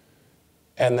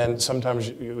 And then sometimes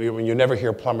you never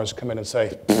hear plumbers come in and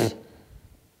say,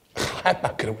 I'm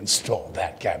not going to install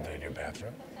that cabinet in your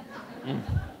bathroom.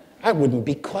 I wouldn't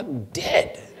be caught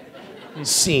dead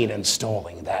seen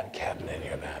installing that cabinet in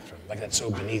your bathroom. Like, that's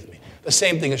so beneath me. The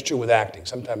same thing is true with acting.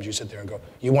 Sometimes you sit there and go,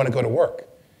 you want to go to work,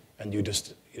 and you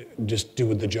just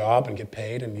do the job and get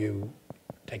paid, and you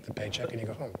take the paycheck and you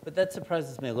go home. But that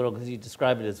surprises me a little, because you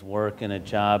describe it as work and a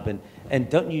job, and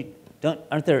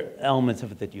aren't there elements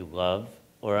of it that you love?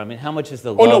 Or, I mean, how much is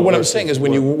the love? Oh no, what I'm saying is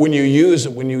when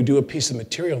you do a piece of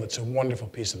material that's a wonderful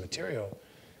piece of material.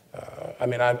 I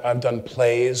mean, I've done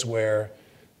plays where,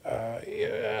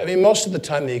 I mean, most of the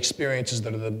time the experiences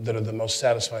that are the most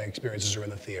satisfying experiences are in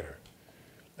the theater.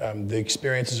 The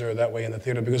experiences are that way in the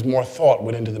theater because more thought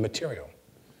went into the material.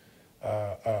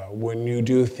 When you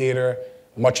do theater,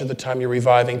 much of the time you're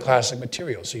reviving classic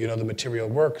material, so you know the material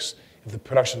works. If the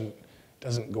production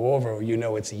doesn't go over, you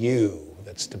know it's you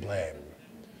that's to blame.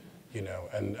 You know,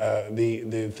 and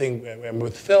the thing, and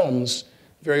with films,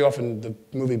 very often the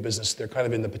movie business, they're kind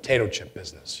of in the potato chip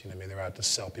business. You know what I mean? They're out to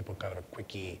sell people kind of a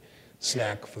quickie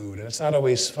snack food, and it's not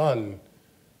always fun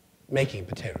making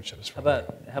potato chips. How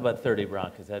about 30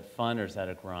 Rock? Is that fun or is that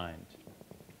a grind?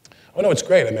 Oh no, it's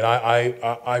great. I mean,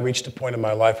 I reached a point in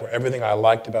my life where everything I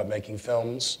liked about making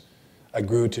films, I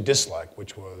grew to dislike,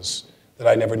 which was that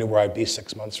I never knew where I'd be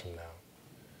 6 months from now.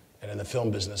 And in the film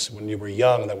business, when you were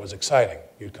young, that was exciting.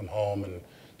 You'd come home and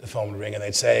the phone would ring and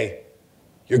they'd say,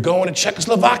 you're going to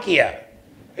Czechoslovakia.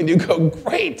 And you'd go,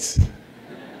 great.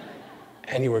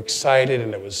 And you were excited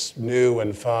and it was new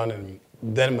and fun. And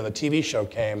then when the TV show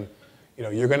came, you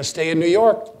know, you're going to stay in New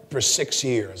York for 6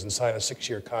 years and sign a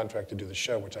 6-year contract to do the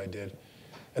show, which I did.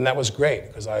 And that was great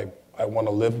because I want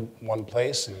to live one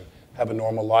place and have a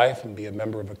normal life and be a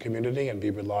member of a community and be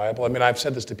reliable. I mean, I've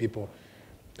said this to people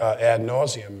ad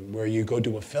nauseum, where you go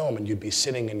do a film and you'd be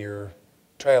sitting in your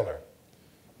trailer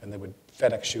and they would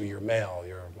FedEx you your mail,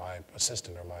 you're my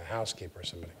assistant or my housekeeper or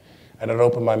somebody. And I'd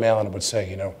open my mail and it would say,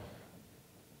 you know,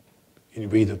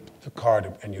 you'd read the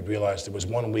card and you'd realize there was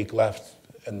 1 week left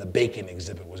the bacon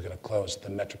exhibit was going to close at the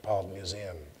Metropolitan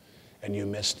Museum, and you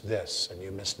missed this, and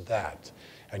you missed that,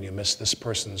 and you missed this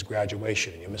person's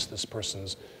graduation, and you missed this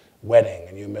person's wedding,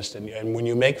 and you missed, and when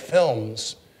you make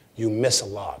films, you miss a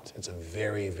lot. It's a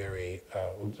very, very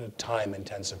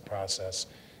time-intensive process,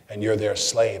 and you're their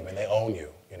slave, and they own you,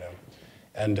 you know.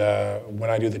 And when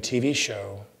I do the TV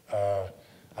show,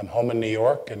 I'm home in New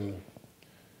York, and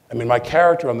I mean, my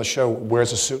character on the show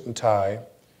wears a suit and tie,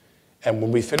 and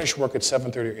when we finish work at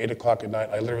 7:30 or 8 o'clock at night,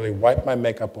 I literally wipe my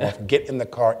makeup off, get in the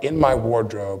car, in my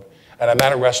wardrobe, and I'm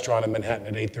at a restaurant in Manhattan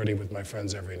at 8:30 with my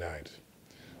friends every night.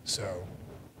 So.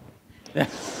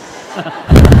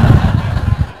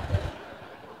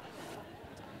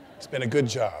 It's been a good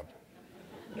job.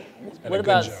 What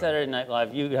about Saturday Night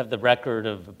Live? You have the record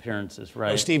of appearances,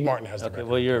 right? Oh, Steve Martin has the record. Okay,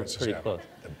 well, you're pretty close.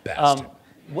 The bastard.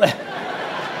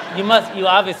 You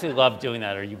obviously love doing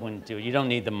that, or you wouldn't do it. You don't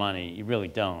need the money. You really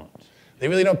don't. They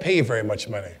really don't pay you very much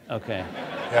money. Okay.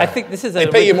 Yeah. I think this is they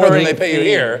pay you more than they pay you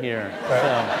here.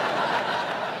 Right.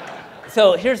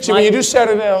 So here's when you do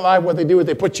Saturday Night Live, what they do is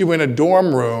they put you in a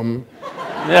dorm room.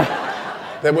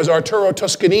 That was Arturo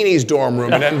Toscanini's dorm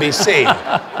room at NBC.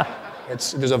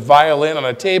 There's a violin on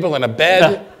a table and a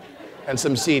bed and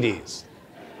some CDs.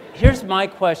 Here's my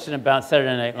question about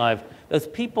Saturday Night Live. Those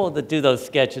people that do those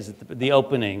sketches at the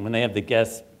opening, when they have the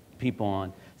guest people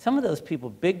on, some of those people,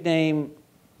 big name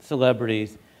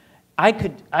celebrities, I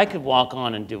could walk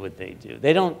on and do what they do.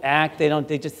 They don't act, they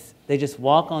just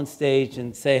walk on stage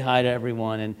and say hi to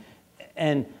everyone.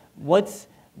 And what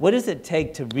does it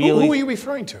take to really... Who are you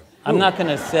referring to? I'm not going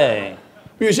to say.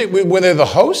 You say when they're the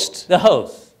host? The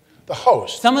host. The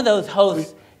host. Some of those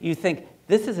hosts, you think,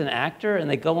 this is an actor, and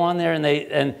they go on there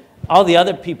and all the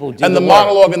other people do and the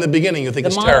monologue in the beginning you think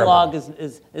is terrible. The monologue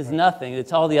is nothing.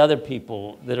 It's all the other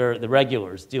people that are the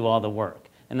regulars do all the work.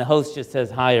 And the host just says,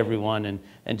 hi, everyone,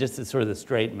 and just is sort of the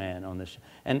straight man on the show.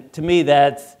 And to me,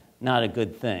 that's not a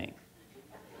good thing,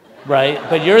 right?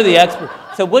 But you're the expert.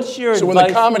 So what's your advice? So when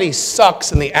the comedy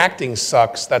sucks and the acting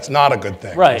sucks, that's not a good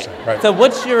thing. Right. So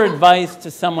what's your advice to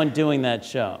someone doing that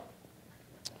show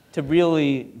to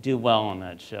really do well on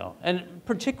that show? And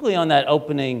particularly on that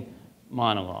opening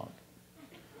monologue.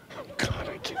 God,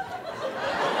 I can't.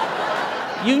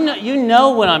 You know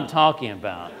what I'm talking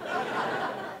about.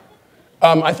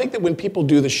 I think that when people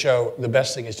do the show, the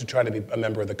best thing is to try to be a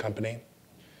member of the company.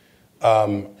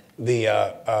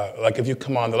 Like if you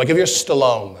come on, like if you're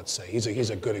Stallone, let's say, he's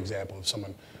a good example of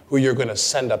someone who you're going to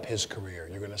send up his career.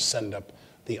 You're going to send up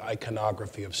the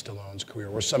iconography of Stallone's career,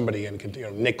 or somebody in,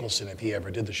 Nicholson, if he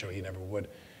ever did the show, he never would.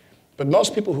 But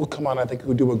most people who come on, I think,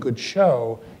 who do a good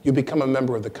show, you become a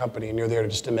member of the company, and you're there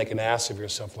just to make an ass of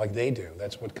yourself like they do.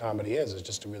 That's what comedy is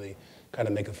just to really kind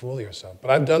of make a fool of yourself. But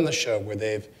I've done the show where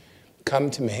they've come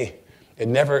to me.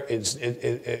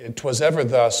 It 'twas ever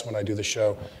thus when I do the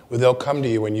show, where they'll come to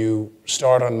you and you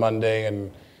start on Monday,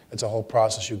 and it's a whole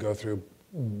process you go through.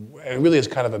 And it really is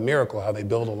kind of a miracle how they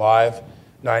build a live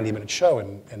 90-minute show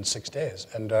in 6 days.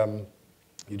 And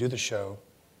you do the show,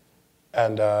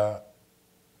 and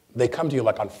they come to you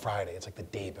like on Friday. It's like the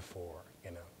day before,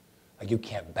 Like you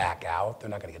can't back out. They're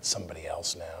not going to get somebody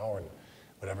else now or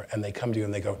whatever. And they come to you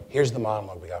and they go, here's the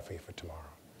monologue we got for you for tomorrow.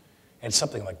 And it's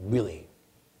something like really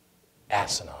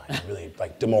asinine, really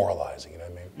like demoralizing, you know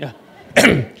what I mean? Yeah.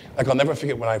 Like I'll never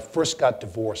forget when I first got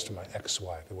divorced from my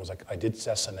ex-wife. It was like I did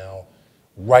SNL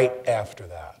right after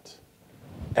that.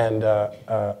 And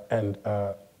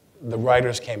the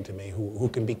writers came to me who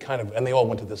can be kind of, and they all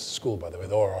went to this school, by the way.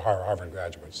 They all are Harvard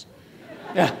graduates.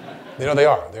 Yeah. They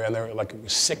are. They're like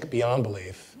sick beyond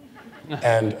belief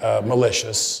and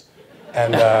malicious.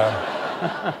 And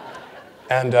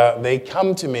they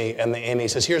come to me, and he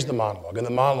says, here's the monologue. And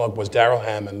the monologue was Daryl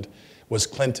Hammond was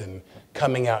Clinton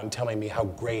coming out and telling me how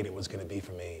great it was going to be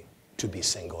for me to be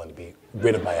single and to be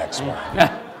rid of my ex-wife.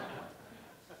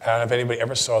 I don't know if anybody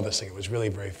ever saw this thing. It was really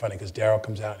very funny because Daryl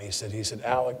comes out and he said,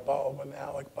 Alec Baldwin,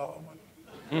 Alec Baldwin.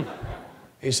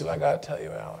 He said, I got to tell you,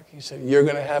 Alec. He said, you're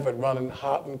going to have it running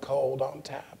hot and cold on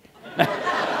tap.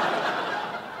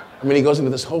 I mean, he goes into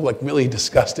this whole like really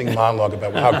disgusting monologue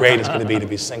about how great it's going to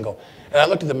be single. And I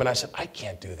looked at them and I said, I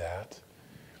can't do that.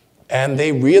 And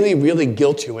they really, really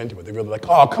guilt you into it. They're really like,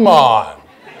 oh, come on.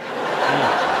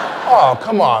 Oh,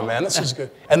 come on, man, this is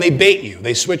good. And they bait you,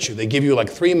 they switch you. They give you like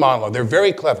 3 monologues. They're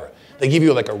very clever. They give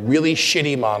you like a really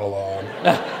shitty monologue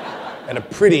and a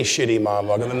pretty shitty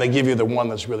monologue, and then they give you the one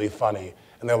that's really funny.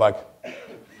 And they're like,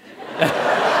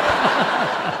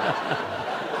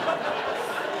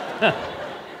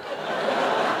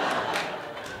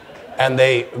 and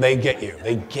they get you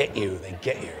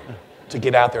to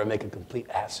get out there and make a complete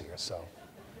ass of yourself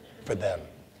for them.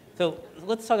 So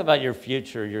let's talk about your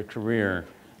future, your career.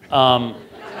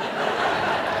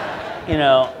 You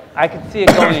know, I can see it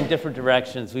going in different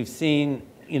directions. We've seen,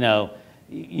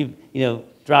 you've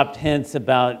dropped hints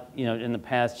about, in the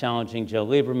past challenging Joe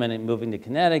Lieberman and moving to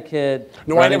Connecticut.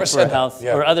 No, I never said that.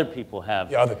 Yeah. Or other people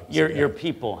have. Yeah, other people. Your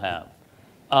people have.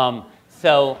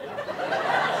 So.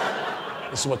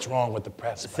 This is what's wrong with the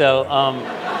press. So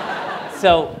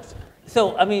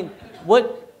I mean,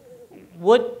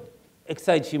 what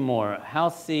excites you more,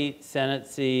 House seat, Senate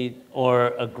seat, or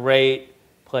a great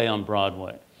play on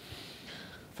Broadway?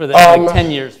 For the, like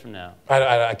 10 years from now?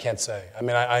 I can't say. I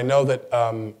mean, I know that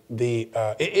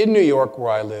in New York,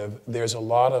 where I live, there's a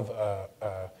lot of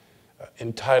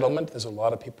entitlement. There's a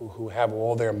lot of people who have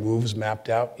all their moves mapped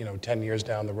out, 10 years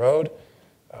down the road.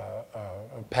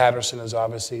 Patterson has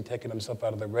obviously taken himself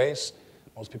out of the race.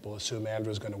 Most people assume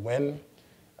Andrew's going to win.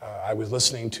 I was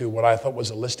listening to what I thought was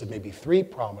a list of maybe 3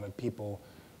 prominent people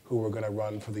who were going to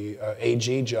run for the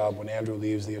AG job when Andrew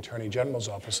leaves the Attorney General's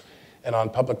office. And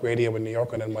on public radio in New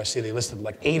York and NYC, they listed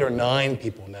like 8 or 9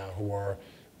 people now who are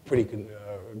pretty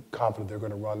confident they're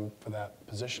going to run for that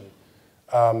position.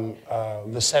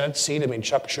 The Senate seat, I mean,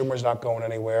 Chuck Schumer's not going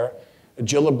anywhere.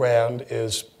 Gillibrand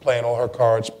is playing all her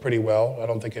cards pretty well. I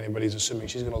don't think anybody's assuming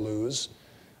she's going to lose.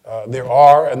 There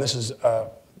are, and this is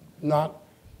not,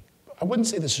 I wouldn't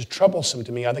say this is troublesome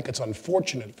to me. I think it's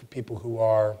unfortunate for people who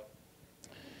are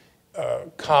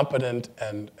competent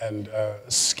and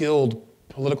skilled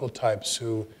political types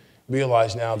who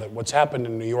realize now that what's happened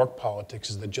in New York politics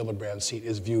is that Gillibrand's seat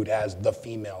is viewed as the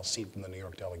female seat from the New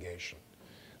York delegation.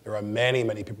 There are many,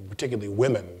 many people, particularly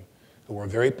women, who are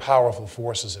very powerful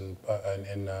forces in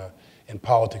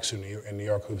politics in New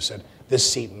York who've said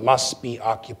this seat must be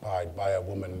occupied by a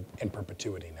woman in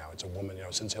perpetuity now. It's a woman,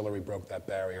 since Hillary broke that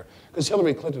barrier. Because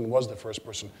Hillary Clinton was the first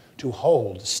person to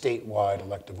hold statewide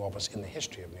elective office in the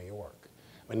history of New York.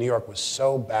 I mean, New York was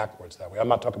so backwards that way. I'm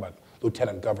not talking about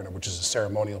lieutenant governor, which is a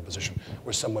ceremonial position,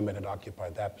 where some women had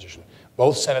occupied that position.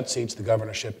 Both Senate seats, the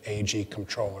governorship, AG,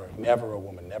 comptroller, never a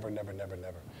woman, never, never, never,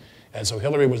 never. And so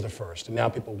Hillary was the first. And now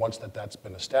people, once that's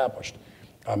been established,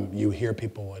 you hear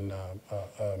people in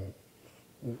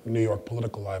New York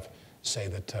political life say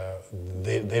that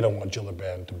they don't want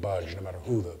Gillibrand to budge, no matter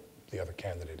who the other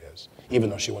candidate is, even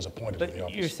though she was appointed to the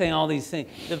office. You're saying all these things.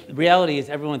 The reality is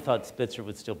everyone thought Spitzer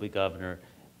would still be governor.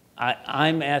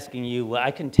 I'm asking you,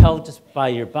 I can tell just by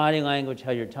your body language,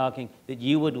 how you're talking, that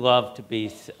you would love to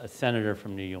be a senator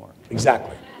from New York.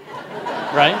 Exactly.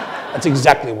 Right? That's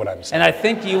exactly what I'm saying. And I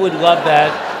think you would love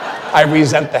that. I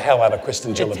resent the hell out of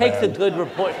Kristen Gillibrand. It takes a good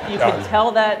report. You can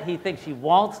tell that he thinks she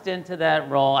waltzed into that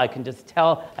role. I can just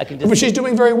tell. But she's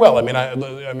doing very well.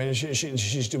 I mean,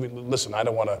 she's doing. Listen, I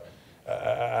don't want to.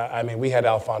 I mean, we had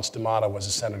Alphonse D'Amato was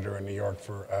a senator in New York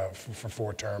for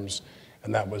 4 terms,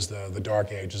 and that was the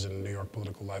dark ages in New York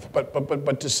political life.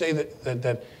 But to say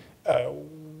that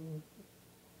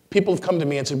people have come to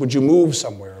me and said, "Would you move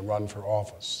somewhere and run for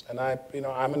office?" And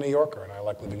I'm a New Yorker, and I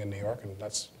like living in New York, and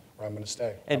that's where I'm going to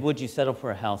stay. And would you settle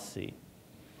for a House seat?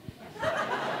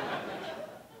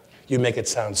 You make it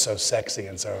sound so sexy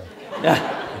and so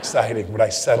exciting. Would I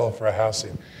settle for a House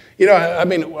seat? I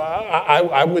mean,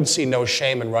 I would see no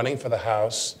shame in running for the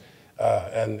House,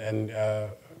 and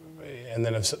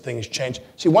then if things change.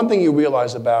 See, one thing you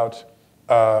realize about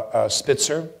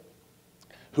Spitzer,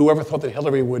 whoever thought that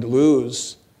Hillary would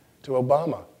lose to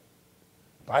Obama.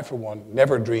 I, for one,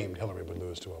 never dreamed Hillary would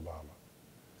lose to Obama.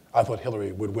 I thought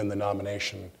Hillary would win the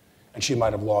nomination, and she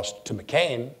might have lost to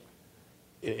McCain.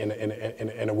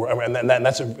 And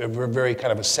that's a very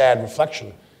kind of a sad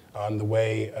reflection on the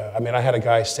way. I mean, I had a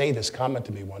guy say this comment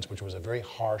to me once, which was a very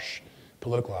harsh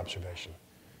political observation.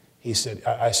 He said,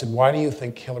 "I said, why do you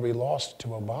think Hillary lost to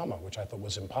Obama?" Which I thought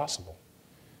was impossible.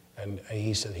 And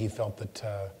he said he felt that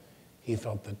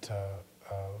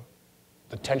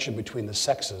the tension between the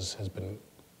sexes has been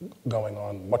going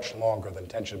on much longer than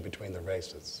tension between the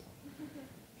races.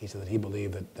 He said that he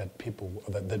believed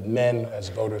that men as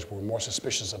voters were more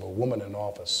suspicious of a woman in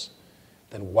office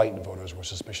than white voters were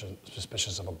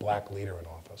suspicious of a black leader in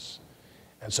office.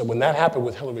 And so when that happened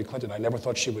with Hillary Clinton, I never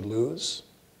thought she would lose.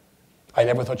 I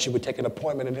never thought she would take an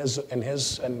appointment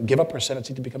and give up her Senate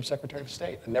seat to become Secretary of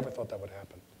State. I never thought that would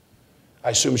happen. I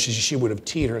assumed she would have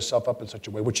teed herself up in such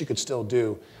a way, which she could still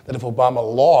do, that if Obama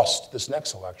lost this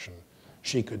next election,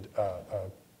 she could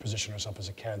position herself as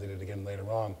a candidate again later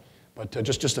on. But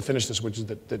just to finish this, which is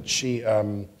that she,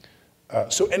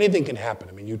 so anything can happen.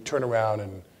 I mean, you turn around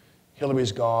and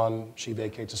Hillary's gone, she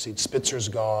vacates a seat, Spitzer's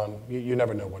gone. You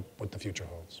never know what the future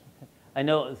holds. I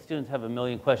know students have a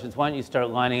million questions. Why don't you start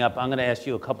lining up? I'm going to ask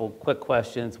you a couple quick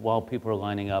questions while people are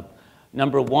lining up.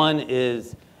 Number one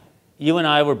is, you and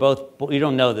I were both, you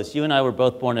don't know this, you and I were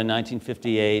both born in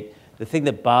 1958. The thing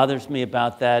that bothers me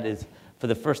about that is for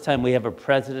the first time we have a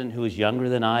president who is younger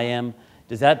than I am.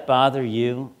 Does that bother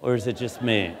you, or is it just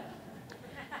me?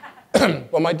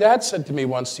 Well, my dad said to me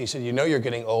once, he said, you know you're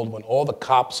getting old when all the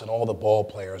cops and all the ball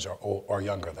players are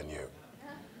younger than you.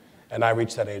 And I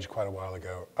reached that age quite a while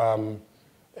ago.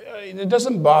 It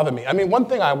doesn't bother me. I mean, one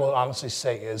thing I will honestly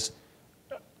say is,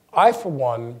 I, for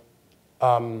one,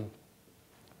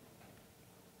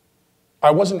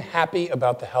 I wasn't happy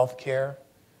about the health care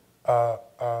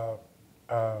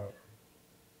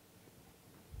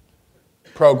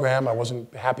program. I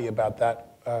wasn't happy about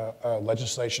that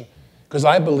legislation. Because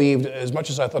I believed, as much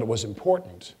as I thought it was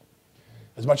important,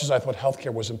 as much as I thought health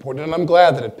care was important, and I'm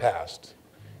glad that it passed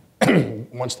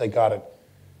once they got it,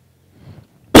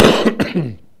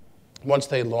 once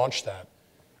they launched that,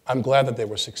 I'm glad that they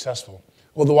were successful.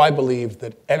 Although I believe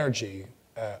that energy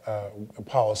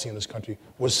policy in this country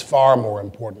was far more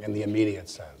important in the immediate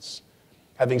sense.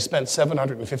 Having spent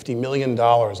 $750 million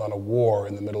on a war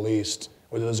in the Middle East,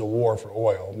 where there's a war for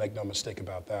oil, make no mistake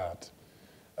about that,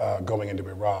 going into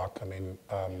Iraq. I mean,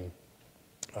 and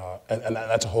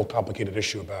that's a whole complicated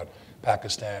issue about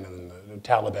Pakistan and the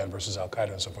Taliban versus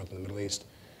Al-Qaeda and so forth in the Middle East.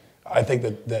 I think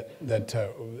that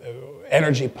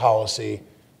energy policy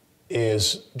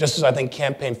is, just as I think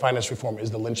campaign finance reform is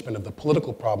the linchpin of the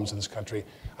political problems in this country,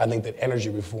 I think that energy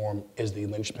reform is the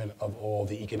linchpin of all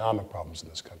the economic problems in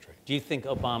this country. Do you think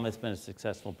Obama's been a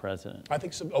successful president? I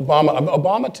think so.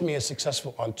 Obama to me is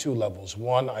successful on two levels.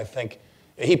 One, I think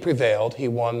he prevailed. He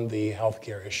won the health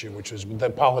care issue, which was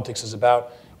that politics is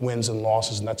about wins and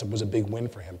losses, and that was a big win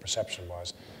for him,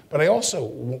 perception-wise. But I also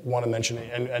want to mention,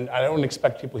 and I don't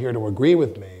expect people here to agree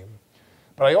with me,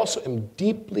 but I also am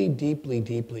deeply, deeply,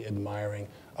 deeply admiring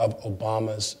of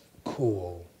Obama's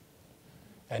cool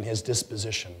and his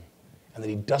disposition, and that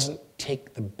he doesn't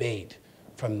take the bait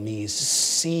from these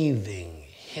seething,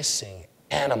 hissing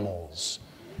animals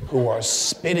who are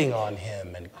spitting on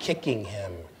him and kicking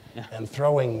him and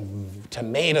throwing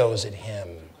tomatoes at him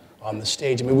on the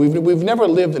stage. I mean, we've never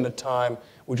lived in a time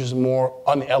which is more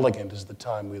unelegant as the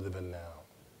time we live in now,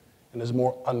 and is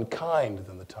more unkind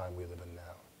than the time we live in now.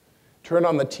 Turn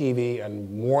on the TV, and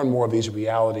more of these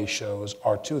reality shows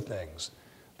are two things.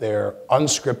 They're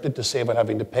unscripted to save on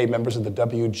having to pay members of the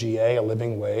WGA a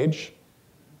living wage.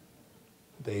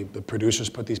 The producers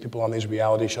put these people on these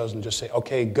reality shows and just say,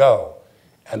 okay, go.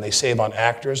 And they save on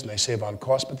actors and they save on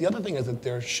costs. But the other thing is that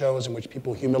there are shows in which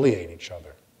people humiliate each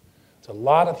other. There's a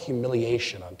lot of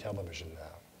humiliation on television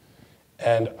now.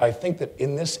 And I think that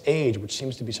in this age, which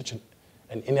seems to be such an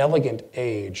inelegant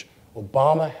age,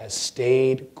 Obama has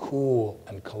stayed cool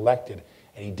and collected,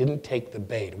 and he didn't take the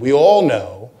bait. We all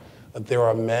know that there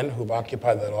are men who've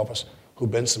occupied that office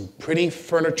who've been some pretty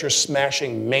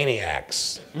furniture-smashing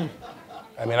maniacs.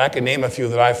 I mean, I can name a few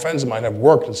that friends of mine have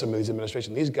worked in some of these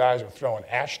administrations. These guys are throwing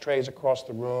ashtrays across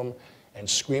the room and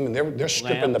screaming. They're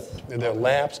stripping their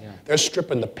lamps. Yeah. They're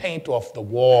stripping the paint off the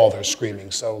wall. They're screaming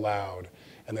so loud.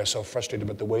 And they're so frustrated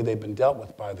about the way they've been dealt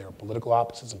with by their political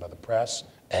opposites and by the press.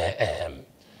 And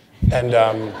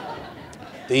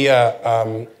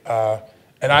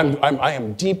I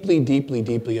am deeply, deeply,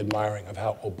 deeply admiring of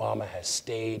how Obama has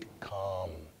stayed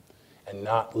calm and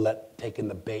not taken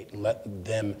the bait and let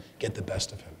them get the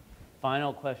best of him.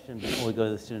 Final question before we go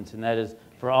to the students, and that is,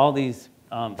 for all these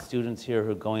students here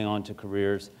who are going on to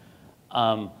careers,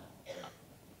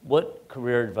 what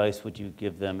career advice would you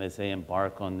give them as they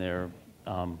embark on their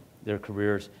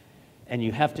careers? And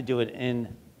you have to do it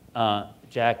in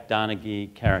Jack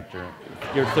Donaghy character,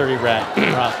 your 30 Rock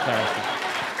character.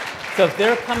 So if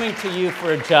they're coming to you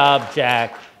for a job,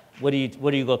 Jack, what are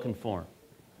you looking for?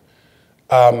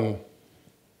 From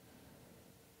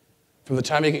the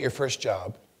time you get your first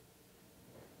job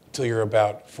till you're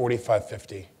about 45,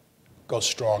 50, go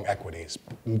strong equities,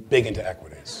 big into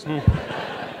equities.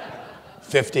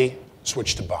 50,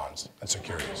 switch to bonds and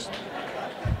securities.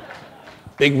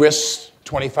 Big risks,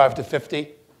 25 to 50,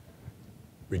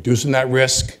 reducing that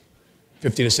risk,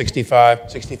 50 to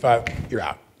 65, 65, you're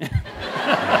out.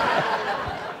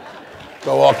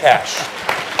 Go all cash.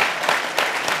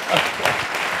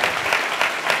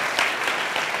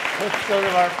 Let's go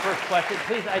to our first question.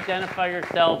 Please identify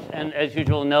yourself, and as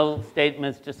usual, no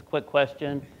statements, just a quick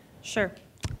question. Sure.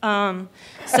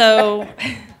 Sure.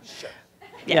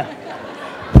 Yeah.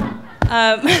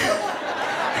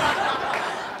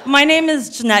 My name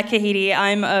is Jeanette Kahidi.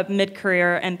 I'm a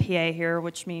mid-career MPA here,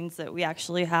 which means that we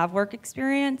actually have work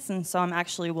experience, and so I'm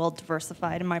actually well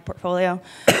diversified in my portfolio.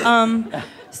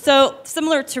 So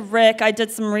similar to Rick, I did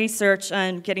some research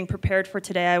and getting prepared for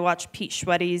today. I watched Pete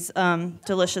Schwetty's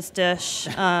Delicious Dish,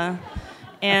 and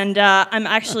I'm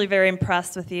actually very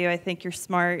impressed with you. I think you're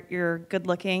smart, you're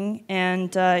good-looking,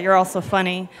 and you're also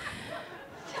funny.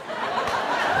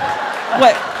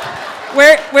 What?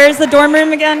 Where's the dorm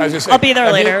room again? I'll be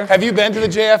there later. Have you been to the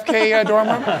JFK dorm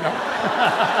room? No.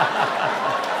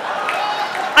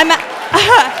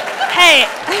 Hey,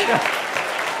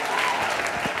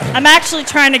 I'm actually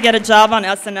trying to get a job on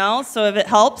SNL, so if it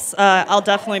helps, I'll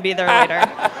definitely be there later.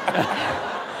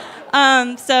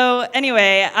 So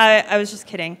anyway, I was just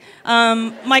kidding.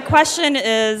 My question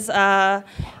is,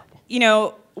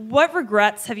 what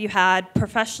regrets have you had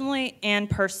professionally and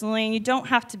personally? And you don't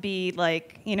have to be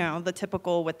like, the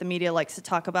typical what the media likes to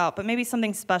talk about, but maybe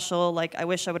something special, like I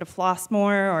wish I would have flossed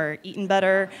more or eaten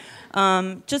better,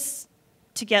 just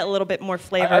to get a little bit more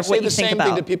flavor of what you think about. I say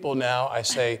the same thing to people now. I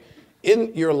say,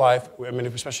 in your life,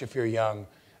 especially if you're young,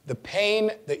 the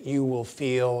pain that you will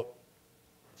feel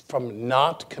from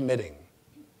not committing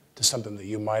to something that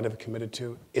you might have committed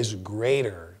to is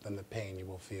greater than the pain you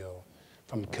will feel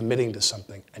from committing to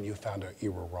something and you found out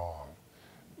you were wrong.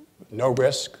 No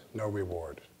risk, no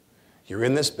reward. You're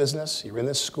in this business, you're in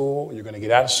this school, you're going to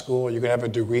get out of school, you're going to have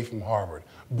a degree from Harvard.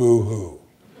 Boo-hoo.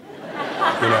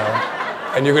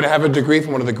 And you're going to have a degree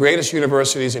from one of the greatest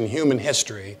universities in human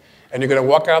history, and you're going to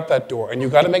walk out that door, and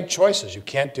you've got to make choices. You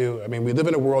can't we live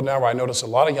in a world now where I notice a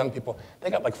lot of young people, they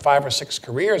got like 5 or 6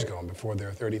 careers going before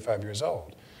they're 35 years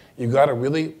old. You've got to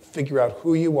really figure out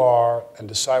who you are and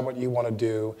decide what you want to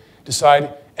do.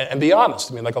 Decide and be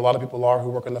honest. Like a lot of people are who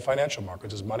work in the financial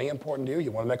markets. Is money important to you? You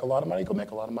want to make a lot of money? Go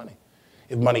make a lot of money.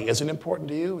 If money isn't important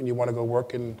to you and you want to go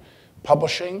work in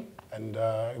publishing, and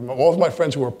all of my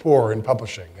friends who are poor are in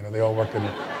publishing, they all work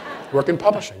in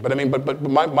publishing. But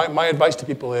my advice to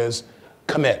people is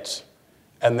commit.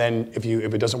 And then if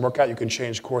it doesn't work out, you can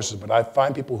change courses. But I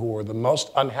find people who are the most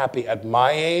unhappy at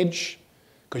my age,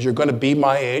 because you're going to be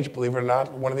my age, believe it or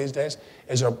not, one of these days,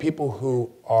 are people who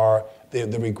are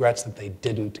the regrets that they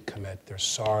didn't commit. They're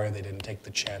sorry they didn't take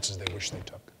the chances they wish they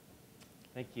took.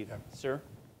 Thank you. Yeah. Sir?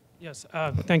 Yes,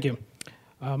 thank you.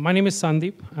 My name is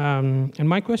Sandeep, and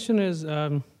my question is,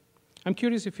 I'm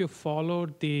curious if you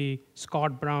followed the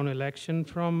Scott Brown election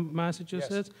from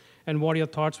Massachusetts, yes, and what your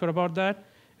thoughts were about that.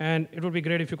 And it would be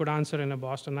great if you could answer in a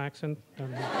Boston accent.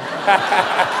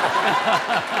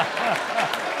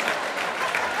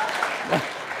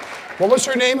 What was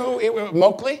her name?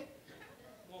 Moakley?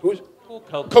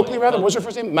 Coakley, rather. What was her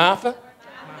first name? Martha?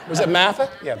 Was it Martha?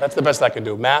 Yeah, that's the best I can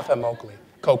do. Martha Moakley.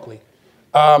 Coakley.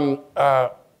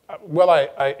 Well,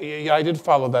 I did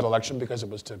follow that election because it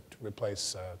was to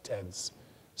replace Ted's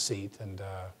seat, and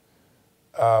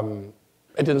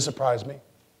it didn't surprise me.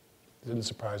 It didn't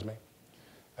surprise me.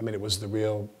 It was the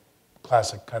real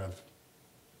classic kind of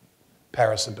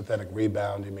parasympathetic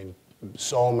rebound.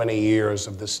 So many years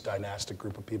of this dynastic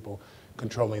group of people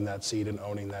controlling that seat and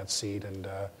owning that seat, and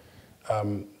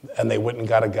they went and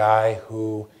got a guy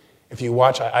who, if you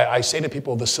watch, I say to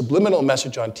people, the subliminal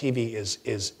message on TV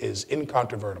is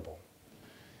incontrovertible.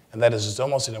 And that is, it's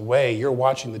almost in a way, you're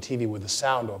watching the TV with the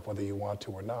sound off whether you want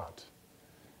to or not.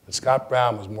 And Scott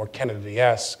Brown was more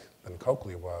Kennedy-esque than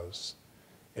Coakley was.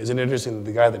 Isn't it interesting that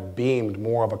the guy that beamed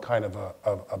more of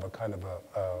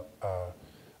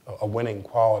a winning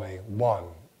quality won,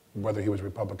 whether he was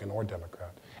Republican or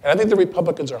Democrat? And I think the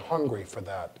Republicans are hungry for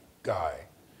that guy.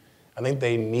 I think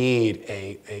they need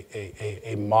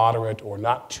a moderate or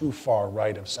not too far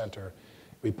right of center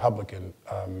Republican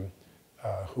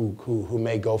who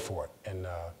may go for it in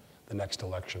the next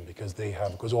election,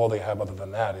 because all they have other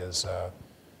than that is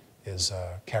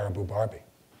Caribou Barbie.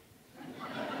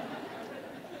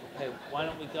 Okay, why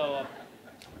don't we go up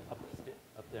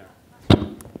there?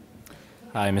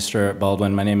 Hi, Mr.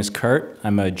 Baldwin. My name is Kurt.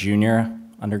 I'm a junior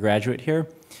undergraduate here.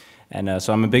 And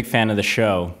so I'm a big fan of the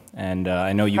show. And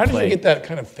I know you play... How did you get that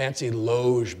kind of fancy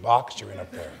loge box you're in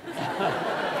up there?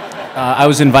 I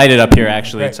was invited up here,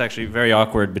 actually. Great. It's actually very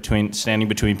awkward standing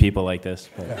between people like this.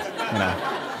 But,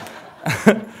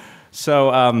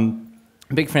 So,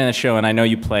 big fan of the show, and I know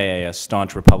you play a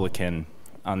staunch Republican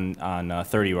on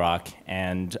 30 Rock.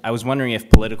 And I was wondering if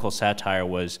political satire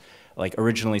was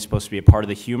originally supposed to be a part of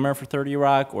the humor for 30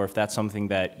 Rock, or if that's something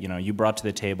that you brought to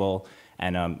the table,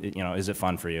 and is it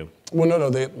fun for you? Well, no.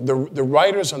 The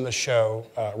writers on the show,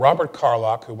 Robert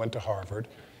Carlock, who went to Harvard,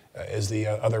 is the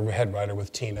other head writer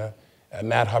with Tina.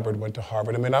 Matt Hubbard went to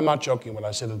Harvard. I'm not joking when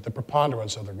I say that the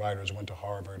preponderance of the writers went to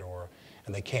Harvard, and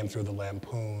and they came through the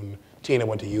Lampoon. Tina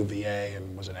went to UVA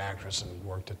and was an actress and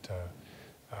worked at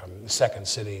Second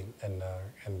City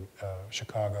in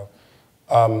Chicago.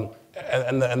 And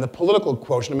the political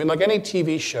quotient, I mean, like any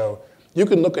TV show, you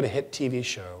can look at a hit TV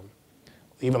show,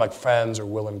 even like Friends or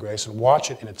Will and Grace, and watch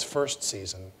it in its first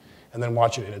season, and then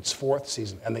watch it in its fourth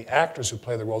season, and the actors who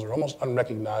play the roles are almost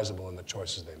unrecognizable in the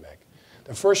choices they make.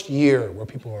 The first year where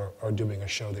people are doing a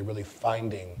show, they're really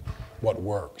finding what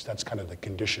works. That's kind of the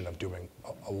condition of doing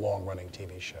a long-running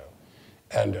TV show.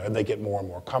 And they get more and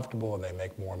more comfortable, and they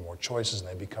make more and more choices, and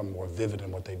they become more vivid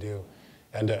in what they do.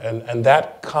 And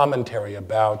that commentary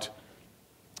about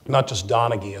not just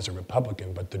Donaghy as a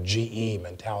Republican, but the GE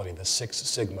mentality, the Six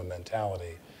Sigma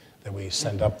mentality that we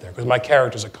send up there. Because my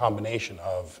character's a combination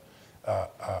of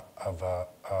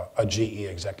a GE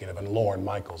executive and Lorne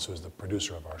Michaels, who's the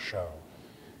producer of our show,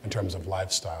 in terms of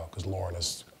lifestyle, because Lorne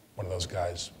is one of those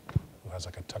guys who has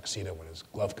like a tuxedo in his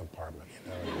glove compartment, you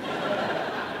know.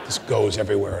 Just goes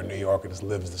everywhere in New York and just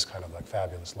lives this kind of like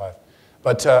fabulous life.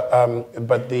 But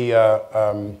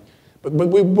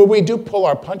we do pull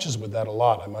our punches with that a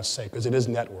lot, I must say, because it is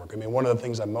network. I mean, one of the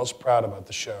things I'm most proud about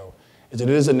the show is that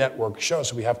it is a network show,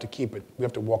 so we have to keep it, we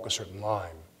have to walk a certain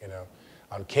line, you know.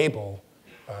 On cable,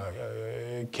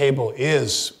 cable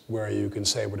is where you can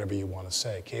say whatever you want to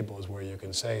say. Cable is where you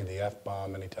can say the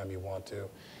F-bomb anytime you want to.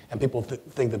 And people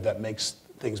think that that makes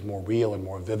things more real and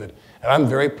more vivid. And I'm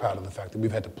very proud of the fact that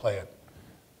we've had to play it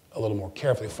a little more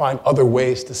carefully, find other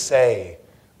ways to say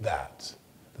that,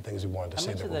 the things we wanted to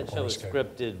say. How much of that show is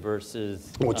scripted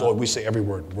versus... Oh, it's all, we say every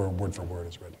word for word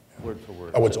is written. Yeah. Word for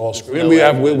word. Oh, it's all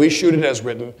scripted. We shoot it as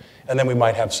written, and then we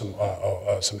might have some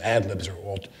ad-libs or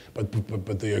alt,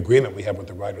 but the agreement we have with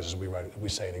the writers is we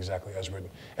say it exactly as written.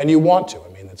 And you want to. I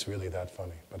mean, it's really that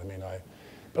funny. But I mean,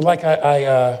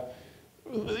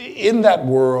 in that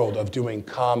world of doing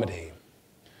comedy,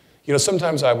 you know,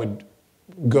 sometimes I would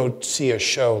go see a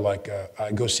show like,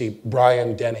 I'd go see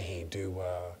Brian Dennehy do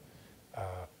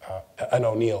an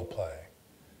O'Neill play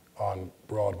on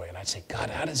Broadway, and I'd say, God,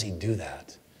 how does he do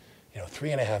that? You know,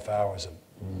 3.5 hours of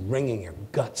wringing your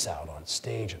guts out on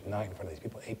stage at night in front of these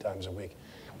people 8 times a week.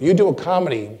 When you do a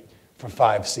comedy for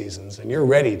 5 seasons, and you're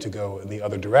ready to go in the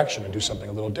other direction and do something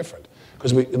a little different.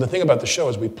 Because the thing about the show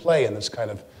is we play in this kind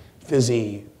of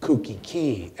fizzy, kooky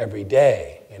key every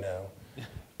day, you know.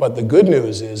 But the good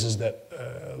news is that,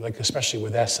 like especially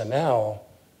with SNL,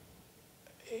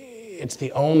 it's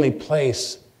the only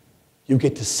place you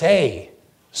get to say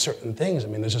certain things. I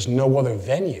mean, there's just no other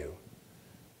venue.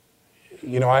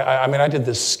 You know, I mean, I did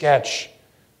this sketch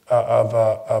of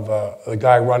a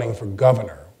guy running for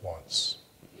governor once.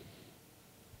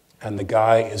 And the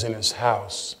guy is in his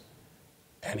house,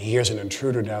 and he hears an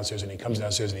intruder downstairs, and he comes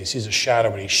downstairs, and he sees a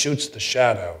shadow, and he shoots the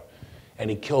shadow, and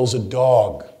he kills a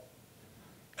dog.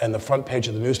 And the front page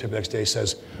of the newspaper the next day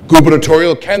says,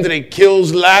 gubernatorial candidate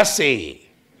kills Lassie.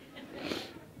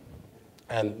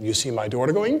 And you see my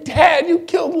daughter going, Dad, you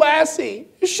killed Lassie.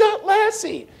 You shot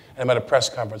Lassie. And I'm at a press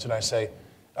conference, and I say,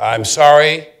 I'm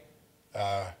sorry.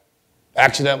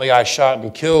 Accidentally, I shot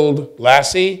and killed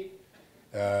Lassie.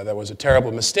 That was a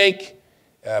terrible mistake.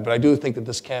 But I do think that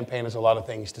this campaign has a lot of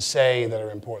things to say that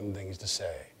are important things to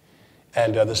say.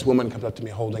 And this woman comes up to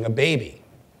me holding a baby.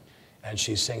 And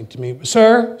she's saying to me,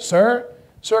 sir,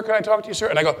 can I talk to you, sir?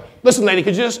 And I go, listen, lady,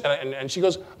 could you just... And she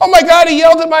goes, oh, my God, he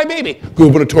yelled at my baby.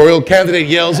 Gubernatorial candidate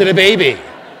yells at a baby.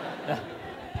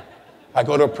 I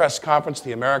go to a press conference.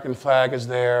 The American flag is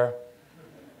there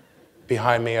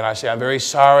behind me. And I say, I'm very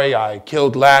sorry. I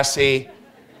killed Lassie.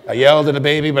 I yelled at a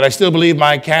baby, but I still believe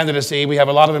my candidacy. We have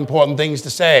a lot of important things to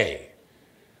say.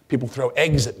 People throw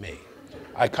eggs at me.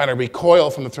 I kind of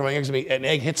recoil from the throwing eggs at me. An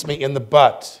egg hits me in the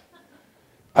butt.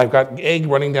 I've got egg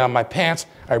running down my pants.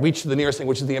 I reach to the nearest thing,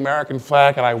 which is the American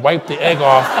flag, and I wipe the egg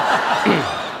off.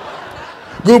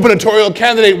 Gubernatorial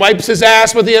candidate wipes his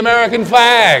ass with the American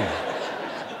flag.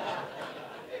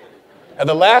 And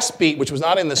the last beat, which was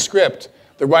not in the script,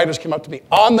 the writers came up to me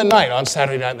on the night, on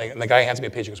Saturday night, and the guy hands me a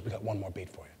page and goes, we got one more beat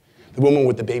for you. The woman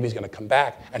with the baby's going to come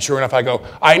back, and sure enough, I go,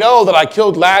 I know that I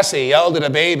killed Lassie, yelled at a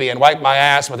baby, and wiped my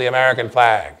ass with the American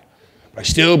flag. I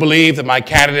still believe that my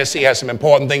candidacy has some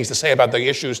important things to say about the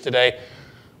issues today.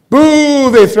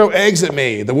 Boo! They throw eggs at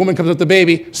me. The woman comes up with the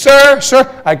baby. Sir,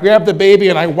 I grab the baby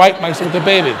and I wipe myself with the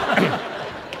baby.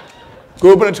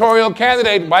 Gubernatorial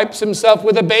candidate wipes himself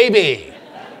with a baby.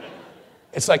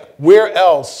 It's like, where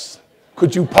else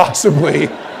could you possibly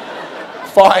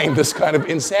find this kind of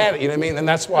insanity? You know what I mean? And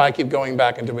that's why I keep going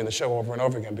back and doing the show over and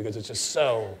over again, because it's just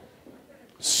so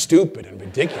stupid and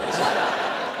ridiculous,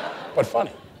 but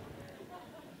funny.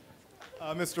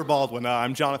 Mr. Baldwin,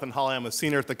 I'm Jonathan Hawley. I'm a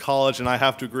senior at the college, and I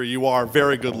have to agree, you are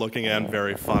very good looking and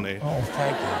very funny. Oh,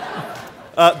 thank you.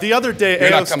 The other day,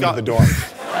 You're not coming to the dorm.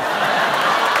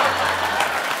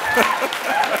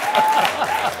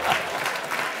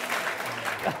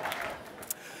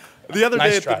 The other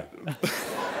nice day, try.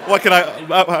 How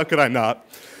could I not?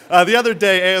 The other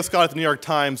day, A.O. Scott at the New York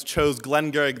Times chose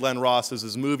Glengarry Glen Ross as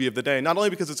his movie of the day, not only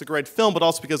because it's a great film, but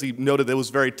also because he noted that it was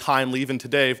very timely, even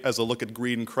today, as a look at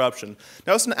greed and corruption.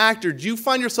 Now, as an actor, do you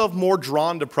find yourself more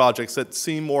drawn to projects that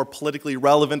seem more politically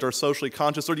relevant or socially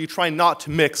conscious, or do you try not to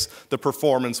mix the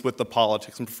performance with the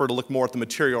politics and prefer to look more at the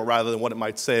material rather than what it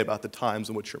might say about the times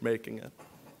in which you're making it?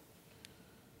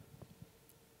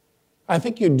 I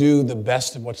think you do the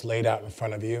best of what's laid out in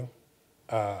front of you,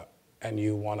 and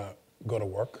you want to go to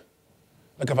work.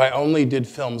 Like if I only did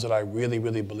films that I really,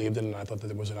 really believed in and I thought that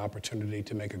there was an opportunity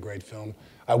to make a great film,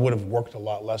 I would have worked a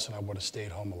lot less and I would have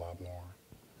stayed home a lot more.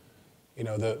 You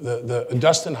know,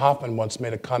 Dustin Hoffman once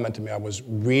made a comment to me. I was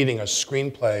reading a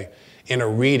screenplay in a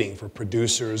reading for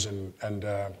producers and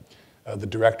the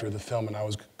director of the film, and I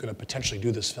was going to potentially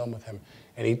do this film with him.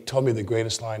 And he told me the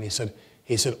greatest line. He said,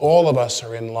 all of us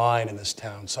are in line in this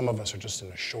town. Some of us are just in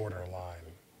a shorter line.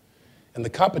 And the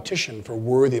competition for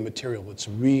worthy material, it's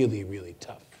really, really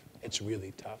tough. It's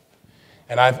really tough.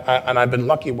 And I've been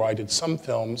lucky where I did some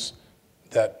films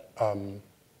that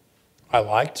I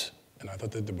liked, and I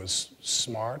thought that it was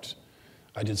smart.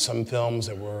 I did some films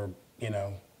that were, you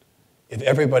know, if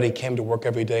everybody came to work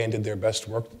every day and did their best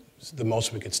work, the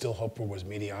most we could still hope for was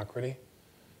mediocrity.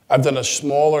 I've done a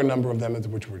smaller number of them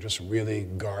which were just really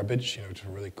garbage, you know, which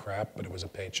were really crap, but it was a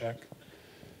paycheck.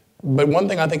 But one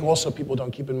thing I think also people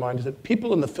don't keep in mind is that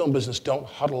people in the film business don't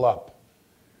huddle up.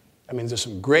 I mean, there's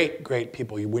some great, great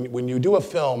people. When you do a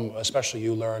film, especially,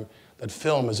 you learn that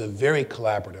film is a very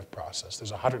collaborative process.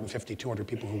 There's 150, 200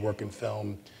 people who work in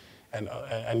film, and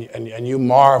you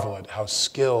marvel at how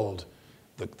skilled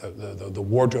the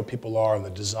wardrobe people are, and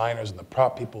the designers, and the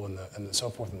prop people, and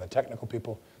so forth, and the technical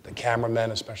people, the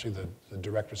cameramen, especially the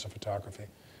directors of photography.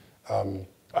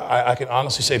 I can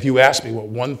honestly say, if you asked me what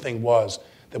one thing was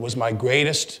that was my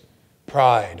greatest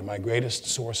pride, my greatest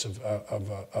source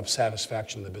of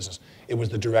satisfaction in the business, it was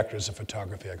the directors of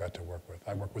photography I got to work with.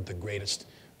 I worked with the greatest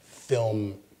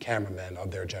film cameramen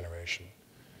of their generation.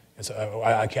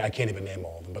 I can't even name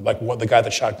all of them, but like the guy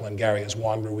that shot Glengarry is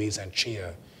Juan Ruiz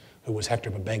Anchia, who was Hector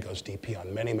Babenco's DP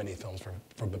on many, many films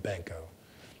for Babenco.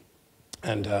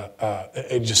 And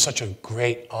it's just such a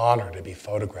great honor to be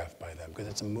photographed by them, because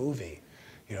it's a movie.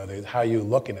 You know, how you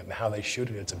look in it and how they shoot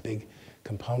it, it's a big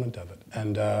component of it.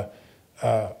 And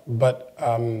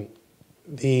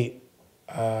the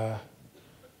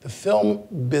film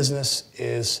business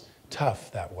is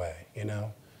tough that way, you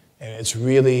know. And it's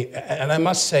really, and I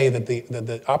must say that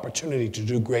the opportunity to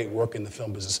do great work in the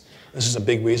film business, this is a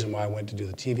big reason why I went to do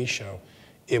the TV show,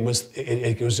 it was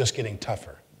just getting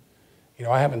tougher. You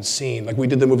know, I haven't seen, like we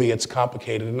did the movie It's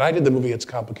Complicated, and I did the movie It's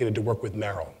Complicated to work with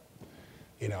Meryl.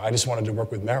 You know, I just wanted to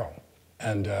work with Meryl.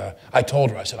 And I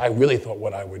told her, I said, I really thought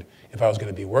if I was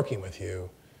going to be working with you,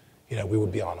 you know, we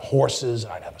would be on horses,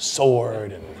 and I'd have a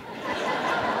sword, and,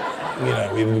 you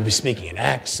know, we would be speaking in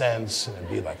accents, and it'd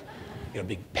be like, you know,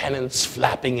 big pennants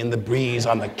flapping in the breeze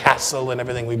on the castle and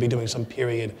everything. We'd be doing some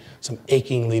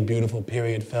achingly beautiful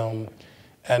period film.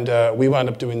 And we wound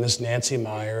up doing this Nancy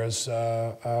Meyers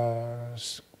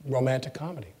romantic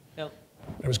comedy.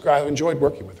 It was great. I enjoyed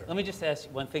working with her. Let me just ask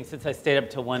you one thing, since I stayed up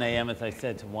till 1 a.m., as I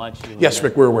said, to watch you. Yes,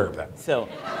 Rick, we're aware of that. So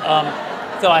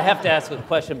I have to ask a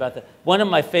question about that. One of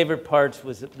my favorite parts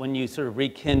was when you sort of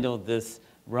rekindled this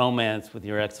romance with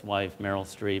your ex-wife, Meryl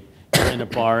Streep. You're in a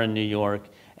bar in New York,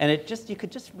 and you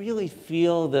could just really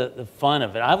feel the fun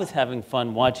of it. I was having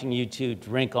fun watching you two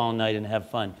drink all night and have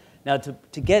fun. Now,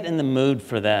 to get in the mood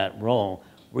for that role,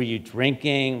 were you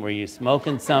drinking? Were you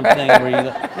smoking something?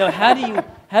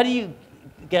 How do you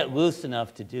get loose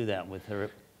enough to do that with her?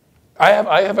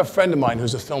 I have a friend of mine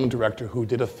who's a film director who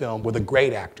did a film with a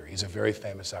great actor. He's a very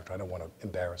famous actor. I don't want to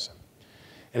embarrass him.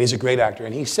 And he's a great actor.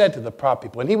 And he said to the prop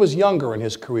people, and he was younger in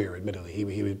his career, admittedly.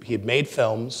 He had made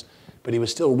films, but he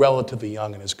was still relatively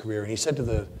young in his career. And he said to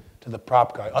the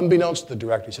prop guy, unbeknownst to the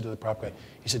director, he said to the prop guy,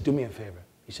 he said, do me a favor.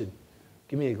 He said,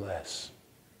 give me a glass,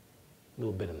 a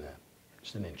little bit in there,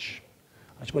 just an inch.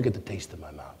 I just want to get the taste in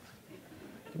my mouth.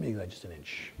 Give me a glass, just an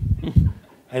inch.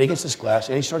 And he gets this glass,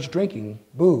 and he starts drinking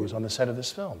booze on the set of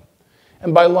this film.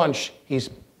 And by lunch, he's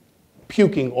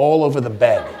puking all over the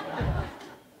bed.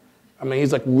 I mean,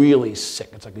 he's like really sick.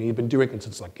 It's like he's been drinking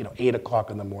since like, 8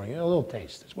 o'clock in the morning. A little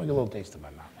taste. Just want to get a little taste in my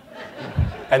mouth.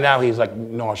 And now he's like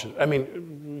nauseous. I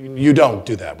mean, you don't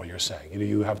do that, what you're saying.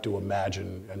 You have to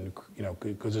imagine, and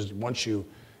because once you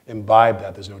imbibe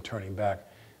that, there's no turning back.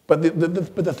 But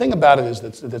the thing about it is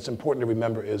that's important to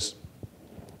remember is,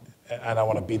 and I don't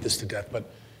want to beat this to death, but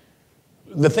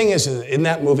the thing is, in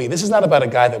that movie, this is not about a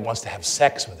guy that wants to have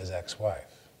sex with his ex-wife.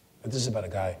 This is about a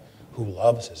guy who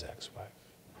loves his ex-wife.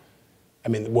 I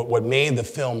mean, what made the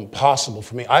film possible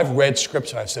for me, I've read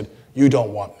scripts and I've said, you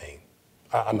don't want me.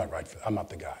 I'm not right for I'm not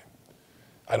the guy.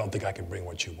 I don't think I can bring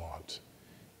what you want.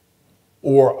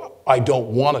 Or I don't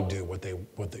want to do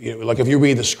like if you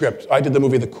read the script, I did the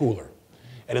movie The Cooler.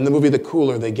 And in the movie The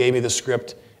Cooler, they gave me the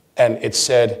script and it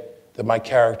said that my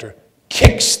character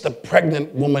kicks the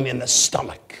pregnant woman in the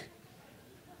stomach.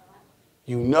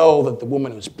 You know that the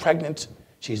woman who's pregnant,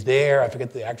 she's there, I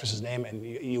forget the actress's name, and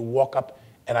you walk up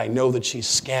and I know that she's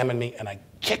scamming me and I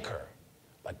kick her,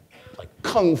 like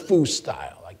kung fu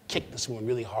style. I kick this woman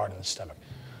really hard in the stomach.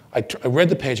 I read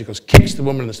the page, it goes, kicks the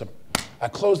woman in the stomach. I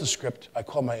closed the script, I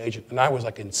called my agent, and I was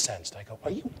like incensed. I go,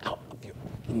 are you out of your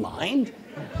mind?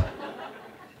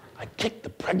 I kicked the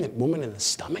pregnant woman in the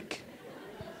stomach?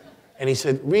 And he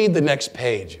said, read the next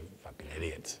page, you fucking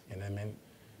idiot. You know what I mean?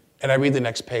 And I read the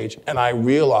next page, and I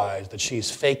realize that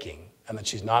she's faking, and that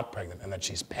she's not pregnant, and that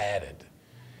she's padded,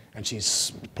 and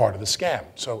she's part of the scam.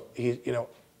 So,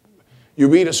 you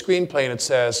read a screenplay, and it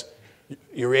says,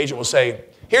 your agent will say,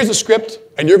 here's the script,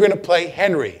 and you're going to play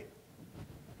Henry.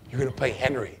 You're going to play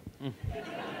Henry.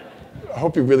 I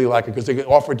hope you really like it, because they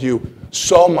offered you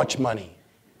so much money.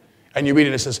 And you read it,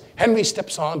 and it says, Henry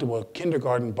steps onto a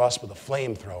kindergarten bus with a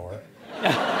flamethrower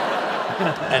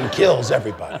and kills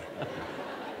everybody.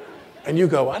 And you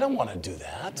go, I don't want to do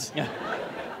that.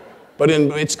 But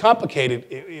it's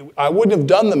complicated. I wouldn't have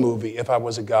done the movie if I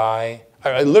was a guy.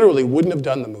 I literally wouldn't have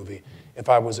done the movie if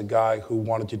I was a guy who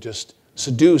wanted to just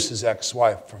seduce his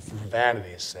ex-wife for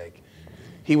vanity's sake.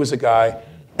 He was a guy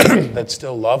that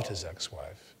still loved his ex-wife.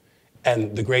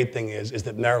 And the great thing is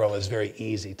that Meryl is very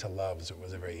easy to love, so it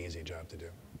was a very easy job to do.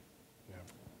 Yeah.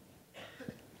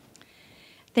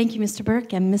 Thank you, Mr.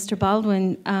 Burke and Mr.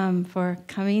 Baldwin, for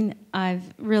coming. I've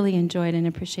really enjoyed and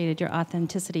appreciated your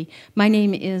authenticity. My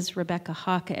name is Rebecca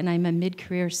Hawk, and I'm a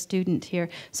mid-career student here,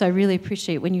 so I really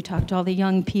appreciate when you talk to all the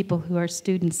young people who are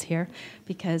students here,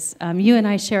 because you and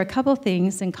I share a couple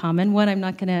things in common. One I'm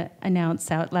not going to announce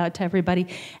out loud to everybody,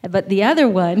 but the other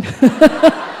one...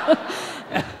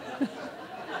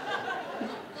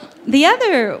 The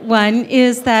other one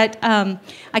is that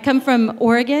I come from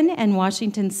Oregon and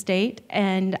Washington State,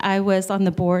 and I was on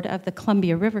the board of the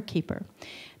Columbia Riverkeeper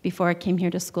before I came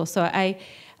here to school. So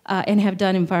and have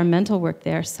done environmental work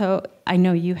there. So I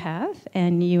know you have,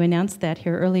 and you announced that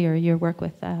here earlier, your work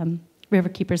with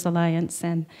Riverkeepers Alliance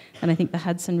and I think the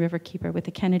Hudson Riverkeeper with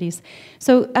the Kennedys.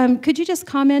 So could you just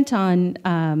comment on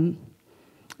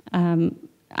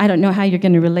I don't know how you're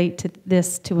going to relate to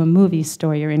this to a movie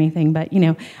story or anything, but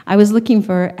I was looking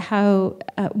for how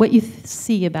what you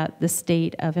see about the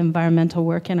state of environmental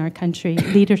work in our country,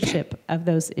 leadership of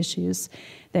those issues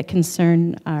that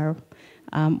concern our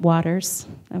waters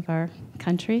of our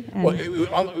country. Well,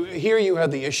 here you had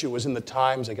the issue, it was in the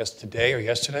Times, I guess today or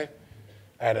yesterday.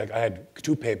 I had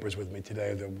two papers with me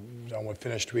today. I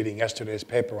finished reading yesterday's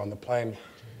paper on the plane,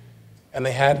 and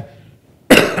they had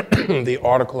the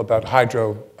article about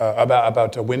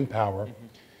about wind power,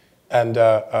 and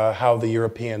how the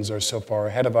Europeans are so far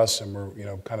ahead of us, and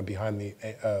we're kind of behind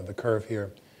the curve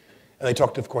here. And they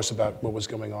talked, of course, about what was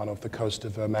going on off the coast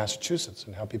of Massachusetts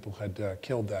and how people had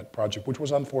killed that project, which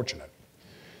was unfortunate,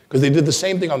 because they did the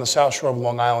same thing on the South Shore of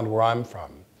Long Island, where I'm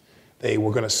from. They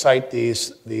were going to site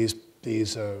these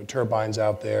turbines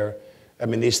out there. I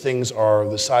mean, these things are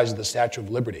the size of the Statue of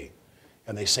Liberty.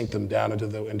 And they sink them down into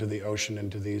the ocean,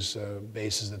 into these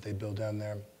bases that they build down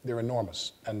there. They're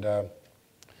enormous. And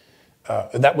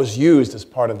that was used as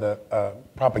part of the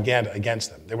propaganda against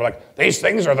them. They were like, these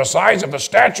things are the size of the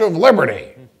Statue of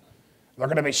Liberty. They're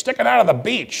going to be sticking out of the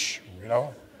beach, They're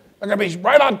going to be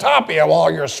right on top of you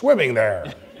while you're swimming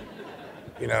there,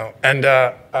 And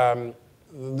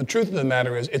the truth of the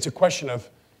matter is, it's a question of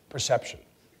perception.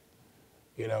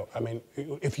 I mean,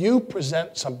 if you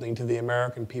present something to the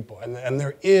American people, and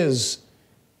there is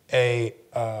a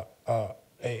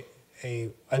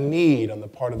need on the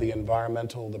part of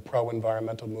the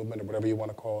pro-environmental movement, or whatever you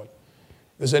want to call it,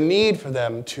 there's a need for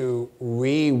them to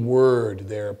reword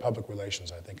their public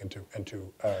relations, I think, and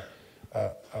to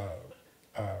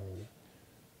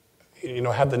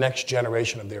have the next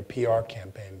generation of their PR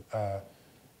campaign.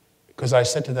 Because I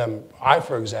said to them,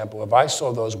 for example, if I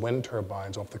saw those wind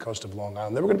turbines off the coast of Long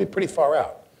Island, they were going to be pretty far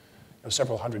out,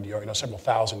 several hundred yards, several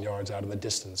thousand yards out in the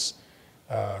distance.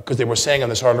 because they were saying in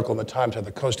this article in the Times how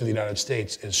the coast of the United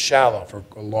States is shallow for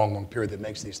a long, long period that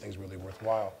makes these things really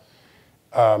worthwhile.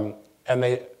 And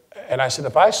I said,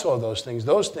 if I saw those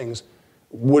things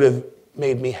would have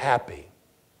made me happy.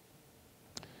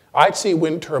 I'd see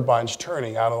wind turbines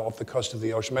turning out off the coast of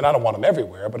the ocean. I mean, I don't want them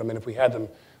everywhere, but I mean, if we had them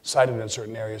sited in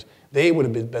certain areas, they would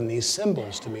have been these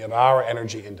symbols to me of our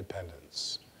energy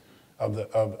independence, of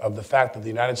the fact that the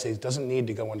United States doesn't need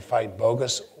to go and fight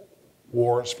bogus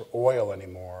wars for oil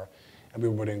anymore, and we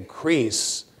would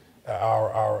increase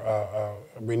our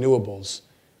renewables.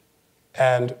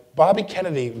 And Bobby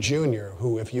Kennedy Jr.,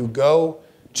 who, if you go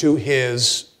to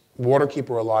his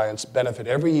Waterkeeper Alliance benefit,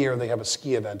 every year they have a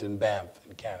ski event in Banff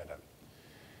in Canada.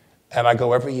 And I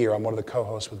go every year. I'm one of the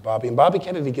co-hosts with Bobby. And Bobby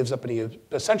Kennedy gives up, and he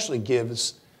essentially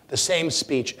gives the same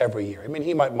speech every year. I mean,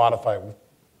 he might modify it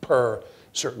per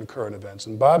certain current events.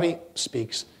 And Bobby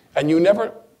speaks, and you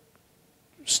never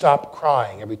stop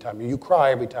crying every time. You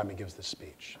cry every time he gives this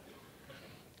speech.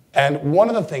 And one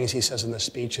of the things he says in this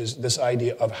speech is this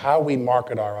idea of how we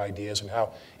market our ideas, and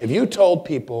how if you told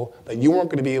people that you weren't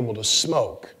going to be able to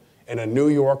smoke in a New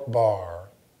York bar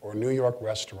or a New York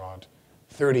restaurant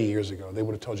 30 years ago, they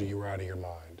would have told you were out of your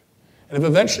mind. And if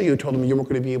eventually you told them you weren't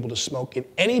going to be able to smoke in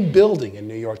any building in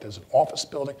New York, there's an office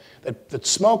building, that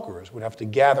smokers would have to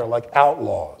gather like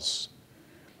outlaws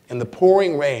in the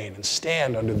pouring rain and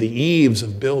stand under the eaves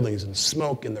of buildings and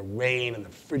smoke in the rain and the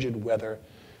frigid weather,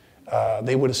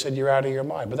 they would have said you're out of your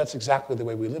mind. But that's exactly the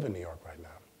way we live in New York right now.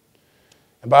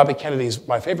 And Bobby Kennedy's,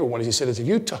 my favorite one, is he said,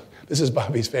 this is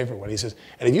Bobby's favorite one, he says,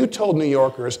 and if you told New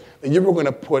Yorkers that you were going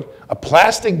to put a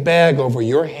plastic bag over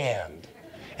your hand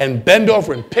and bend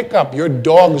over and pick up your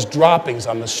dog's droppings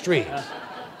on the street,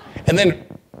 and then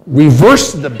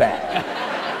reverse the bag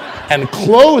and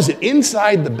close it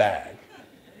inside the bag,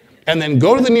 and then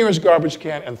go to the nearest garbage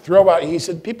can and throw out, he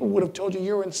said, people would have told you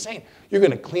you're insane. You're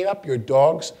going to clean up your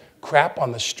dog's crap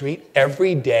on the street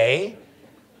every day?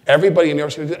 Everybody in New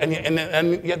York City,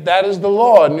 and yet that is the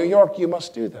law. In New York, you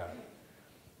must do that.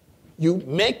 You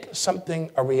make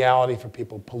something a reality for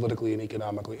people politically and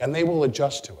economically, and they will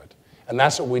adjust to it. And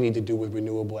that's what we need to do with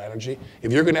renewable energy.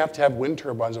 If you're going to have wind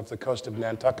turbines off the coast of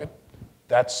Nantucket,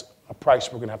 that's a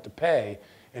price we're going to have to pay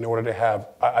in order to have,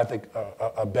 I think,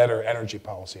 a better energy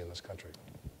policy in this country.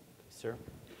 Sir?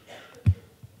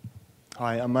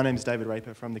 Hi, my name is David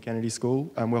Raper from the Kennedy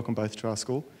School. Welcome both to our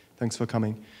school. Thanks for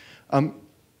coming.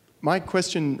 My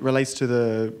question relates to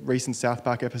the recent South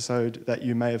Park episode that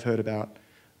you may have heard about,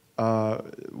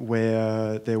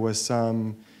 where there was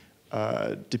some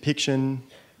depiction,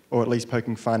 or at least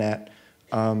poking fun at,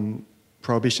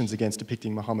 prohibitions against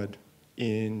depicting Muhammad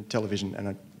in television, and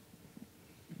it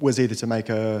was either to make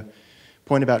a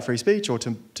point about free speech or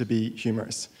to be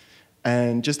humorous.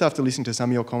 And just after listening to some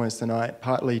of your comments tonight,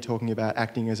 partly talking about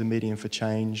acting as a medium for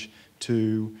change,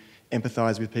 to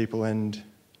empathise with people and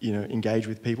engage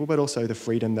with people, but also the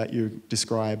freedom that you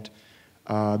described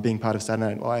being part of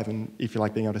Saturday Night Live, and if you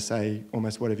like being able to say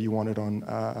almost whatever you wanted on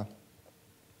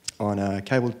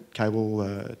cable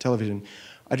television.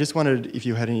 I just wondered if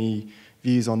you had any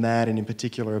views on that, and in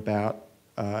particular about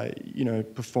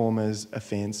performers'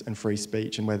 offence and free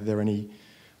speech, and whether there are any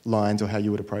lines or how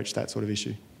you would approach that sort of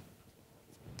issue.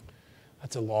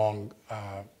 That's a long.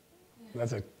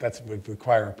 That would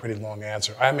require a pretty long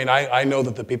answer. I mean, I know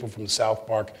that the people from South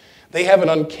Park, they have an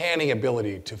uncanny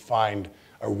ability to find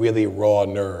a really raw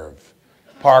nerve.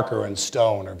 Parker and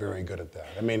Stone are very good at that.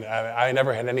 I mean, I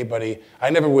never had anybody,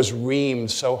 I never was reamed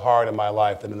so hard in my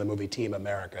life than in the movie Team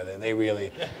America.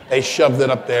 They shoved it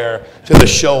up there to the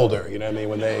shoulder, you know what I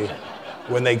mean,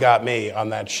 when they got me on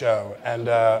that show.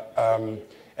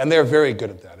 And they're very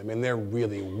good at that. I mean, they're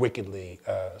really wickedly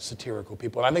satirical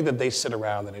people. And I think that they sit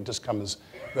around and it just comes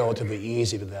relatively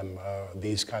easy to them,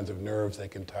 these kinds of nerves they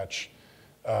can touch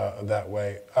that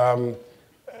way.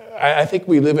 I think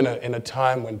we live in a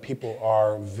time when people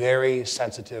are very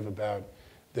sensitive about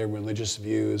their religious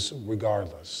views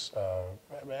regardless.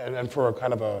 And for a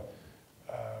kind of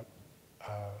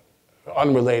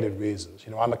unrelated reasons.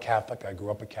 You know, I'm a Catholic. I grew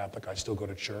up a Catholic. I still go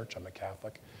to church. I'm a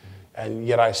Catholic. And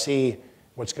yet I see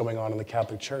what's going on in the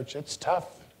Catholic Church. It's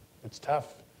tough. It's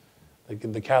tough.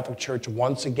 The Catholic Church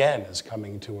once again is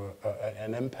coming to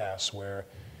an impasse where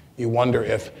you wonder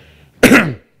if,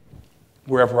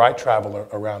 wherever I travel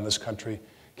around this country,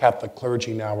 Catholic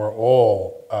clergy now are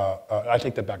all, I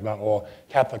take that back, not all,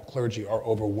 Catholic clergy are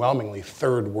overwhelmingly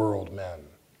third world men.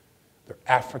 They're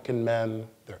African men,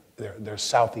 they're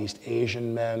Southeast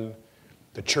Asian men.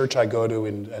 The church I go to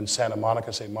in Santa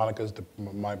Monica, St. Monica's,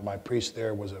 my priest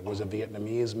there was a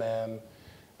Vietnamese man,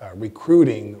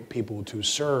 recruiting people to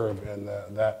serve in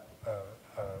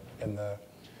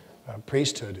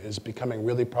priesthood is becoming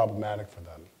really problematic for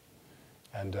them.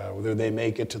 And whether they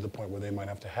may get to the point where they might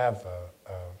have to have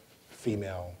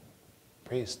female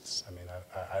priests. I mean,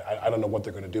 I don't know what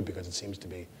they're going to do because it seems to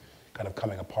be kind of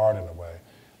coming apart in a way.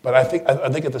 But I think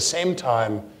at the same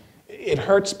time, it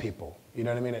hurts people. You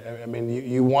know what I mean? I mean,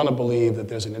 you want to believe that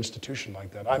there's an institution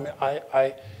like that. I mean,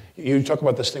 you talk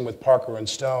about this thing with Parker and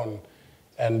Stone,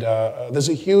 and there's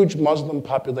a huge Muslim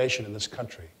population in this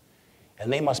country.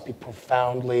 And they must be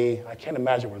profoundly, I can't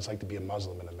imagine what it's like to be a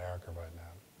Muslim in America right now.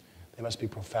 They must be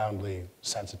profoundly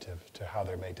sensitive to how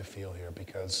they're made to feel here,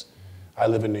 because I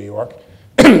live in New York,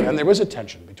 and there is a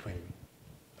tension between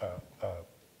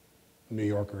New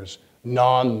Yorkers,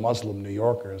 non-Muslim New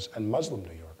Yorkers, and Muslim New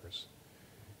Yorkers.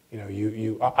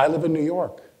 You know, I live in New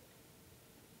York,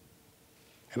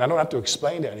 and I don't have to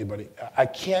explain to anybody. I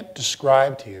can't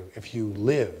describe to you, if you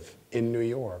live in New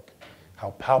York,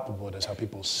 how palpable it is, how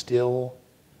people still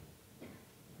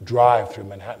drive through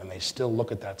Manhattan and they still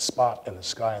look at that spot in the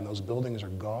sky and those buildings are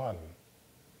gone.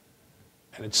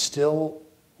 And it still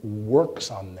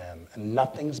works on them, and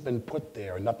nothing's been put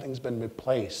there, nothing's been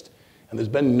replaced, and there's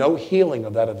been no healing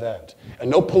of that event.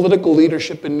 And no political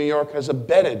leadership in New York has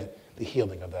abetted the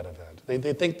healing of that event.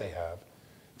 They think they have,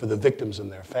 for the victims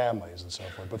and their families and so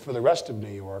forth. But for the rest of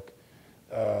New York,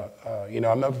 you know,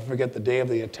 I'll never forget the day of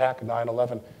the attack,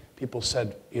 9/11. People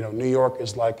said, you know, New York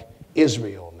is like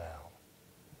Israel now.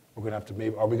 We're going to have to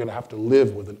maybe, are we going to have to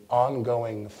live with an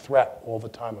ongoing threat all the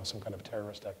time of some kind of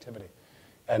terrorist activity?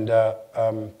 And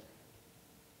I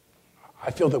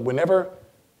feel that whenever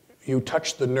you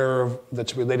touch the nerve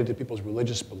that's related to people's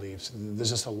religious beliefs,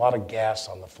 there's just a lot of gas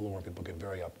on the floor. People get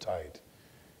very uptight,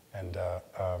 and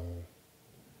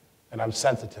I'm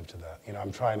sensitive to that. You know,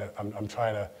 I'm trying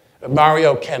to.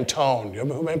 Mario Cantone.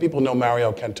 How many people know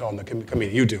Mario Cantone, the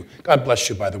comedian? You do. God bless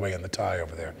you, by the way, in the tie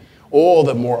over there. All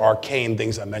the more arcane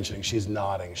things I'm mentioning, she's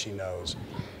nodding. She knows.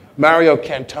 Mario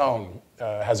Cantone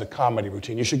has a comedy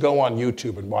routine. You should go on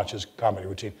YouTube and watch his comedy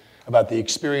routine about the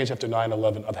experience after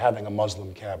 9/11 of having a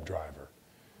Muslim cab driver.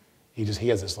 He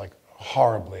has this like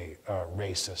horribly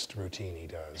racist routine he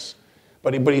does.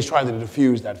 But he's trying to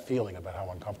diffuse that feeling about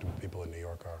how uncomfortable people in New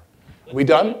York are. Are we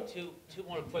done? Two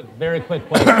more very quick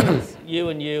questions. you,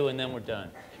 and then we're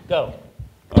done. Go.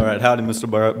 All right. Howdy,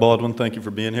 Mr. Baldwin. Thank you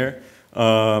for being here.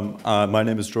 My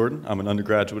name is Jordan. I'm an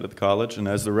undergraduate at the college, and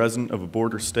as the resident of a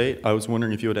border state, I was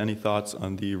wondering if you had any thoughts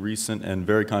on the recent and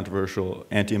very controversial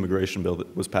anti-immigration bill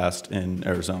that was passed in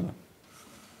Arizona.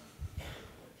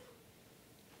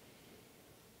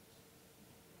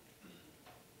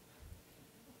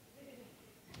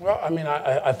 Well, I mean,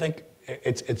 I think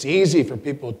it's easy for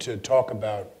people to talk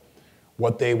about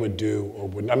what they would do or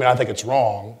wouldn't. I mean, I think it's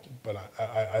wrong, but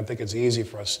I think it's easy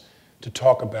for us to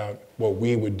talk about what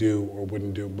we would do or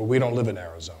wouldn't do, but we don't live in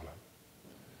Arizona.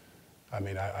 I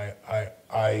mean, I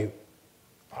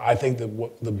think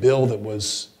that the bill that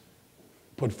was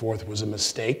put forth was a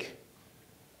mistake.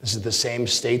 This is the same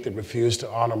state that refused to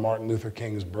honor Martin Luther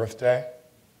King's birthday.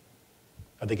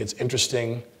 I think it's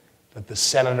interesting that the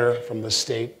senator from the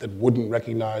state that wouldn't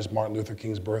recognize Martin Luther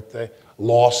King's birthday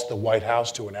lost the White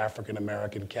House to an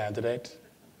African-American candidate.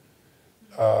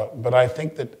 But I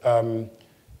think that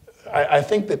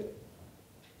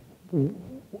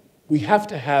we have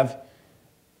to have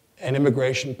an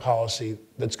immigration policy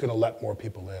that's going to let more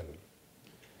people in,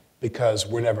 because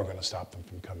we're never going to stop them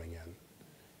from coming in.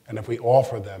 And if we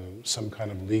offer them some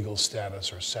kind of legal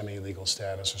status or semi-legal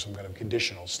status or some kind of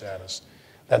conditional status,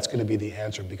 that's going to be the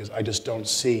answer, because I just don't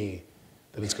see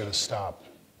that it's going to stop.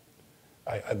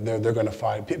 They're going to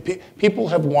find, people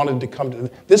have wanted to come to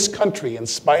this country in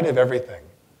spite of everything.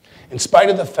 In spite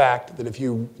of the fact that if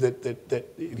you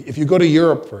go to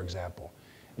Europe, for example,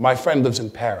 my friend lives in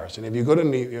Paris, and if you go to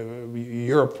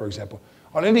Europe, for example,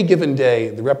 on any given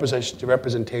day, the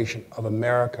representation of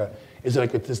America is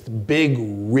like this big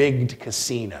rigged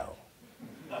casino.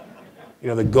 You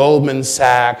know, the Goldman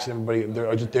Sachs, everybody,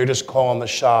 they're just calling the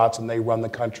shots, and they run the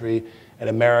country,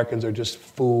 and Americans are just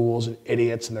fools and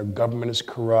idiots, and their government is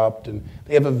corrupt, and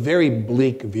they have a very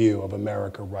bleak view of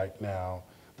America right now.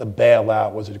 The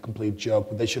bailout was a complete joke,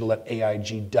 but they should have let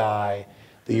AIG die.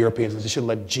 The Europeans, they should have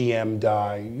let GM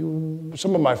die.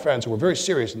 Some of my friends who were very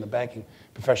serious in the banking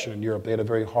profession in Europe, they had a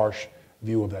very harsh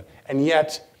view of that. And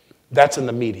yet, that's in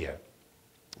the media.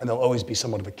 And there'll always be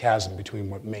somewhat of a chasm between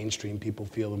what mainstream people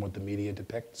feel and what the media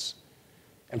depicts.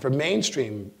 And for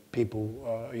mainstream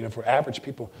people, you know, for average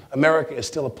people, America is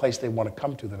still a place they want to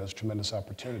come to that has tremendous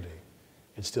opportunity.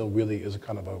 It still really is a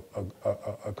kind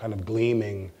of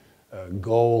gleaming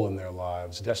goal in their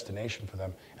lives, destination for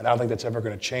them. And I don't think that's ever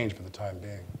going to change for the time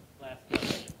being. Last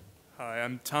question. Hi,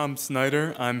 I'm Tom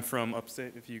Snyder. I'm from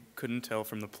upstate, if you couldn't tell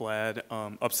from the plaid,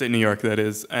 upstate New York, that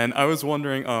is. And I was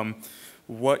wondering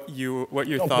what your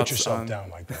Don't thoughts put yourself on... down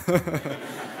like that.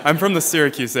 I'm from the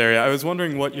Syracuse area. I was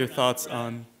wondering what your thoughts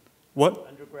on... What?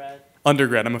 Undergrad?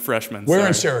 Undergrad, I'm a freshman. Where sorry.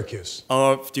 in Syracuse? Do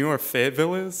you know where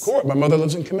Fayetteville is? Of course, my mother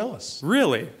lives in Camillus.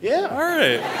 Really? Yeah. All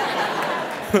right.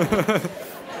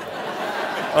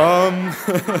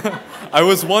 I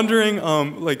was wondering,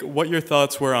 like, what your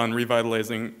thoughts were on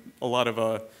revitalizing a lot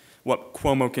of what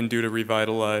Cuomo can do to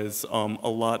revitalize a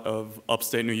lot of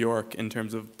upstate New York in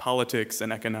terms of politics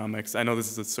and economics. I know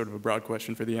this is a sort of a broad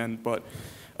question for the end, but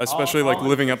especially like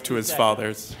living up to his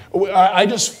fathers. I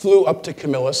just flew up to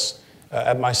Camillus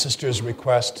at my sister's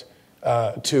request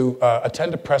to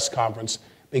attend a press conference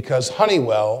because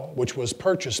Honeywell, which was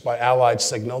purchased by Allied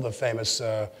Signal, the famous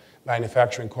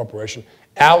manufacturing corporation,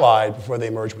 Allied, before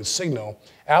they merged with Signal,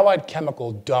 Allied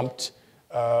Chemical dumped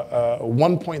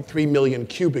 1.3 million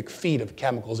cubic feet of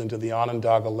chemicals into the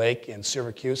Onondaga Lake in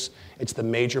Syracuse. It's the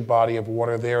major body of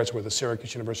water there. It's where the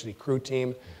Syracuse University crew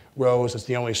team rose. It's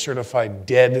the only certified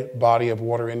dead body of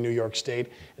water in New York State.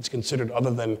 It's considered,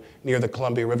 other than near the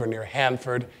Columbia River near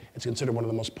Hanford, it's considered one of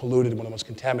the most polluted, one of the most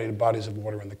contaminated bodies of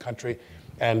water in the country.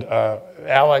 And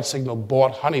Allied Signal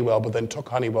bought Honeywell, but then took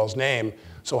Honeywell's name.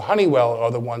 So Honeywell are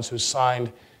the ones who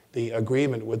signed the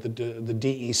agreement with the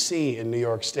DEC in New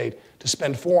York State to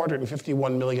spend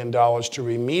 $451 million to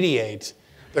remediate.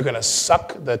 They're going to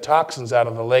suck the toxins out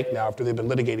of the lake now after they've been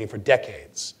litigating for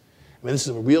decades. I mean, this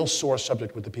is a real sore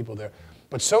subject with the people there.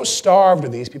 But so starved are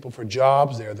these people for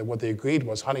jobs there that what they agreed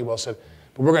was Honeywell said,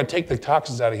 but we're going to take the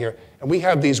toxins out of here, and we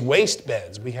have these waste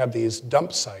beds, we have these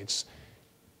dump sites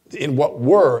in what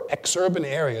were ex-urban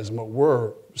areas and what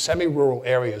were semi-rural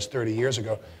areas 30 years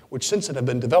ago, which since then have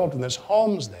been developed, and there's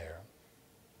homes there.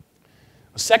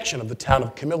 A section of the town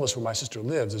of Camillus, where my sister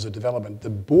lives, there's a development that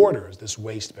borders this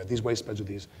waste bed. These waste beds are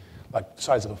these, like the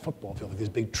size of a football field, like these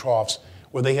big troughs,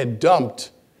 where they had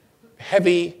dumped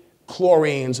heavy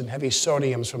chlorines and heavy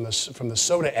sodiums from the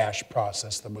soda ash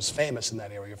process that was famous in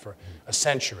that area for a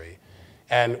century.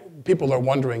 And people are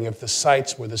wondering if the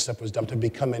sites where this stuff was dumped have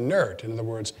become inert. In other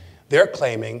words, they're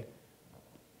claiming,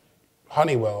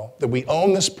 Honeywell, that we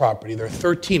own this property. There are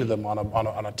 13 of them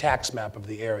on a tax map of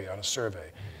the area, on a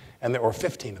survey, and or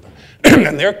 15 of them.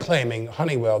 And they're claiming,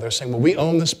 Honeywell, they're saying, well, we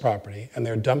own this property, and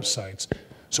they're dump sites,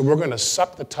 so we're going to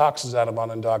suck the toxins out of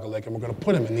Onondaga Lake, and we're going to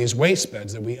put them in these waste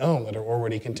beds that we own that are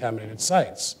already contaminated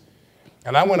sites.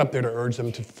 And I went up there to urge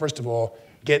them to, first of all,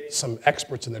 get some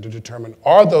experts in there to determine,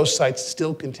 are those sites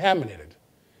still contaminated?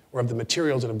 Or have the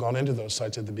materials that have gone into those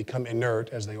sites, have they become inert,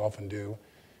 as they often do?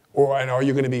 And are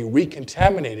you going to be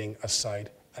recontaminating a site?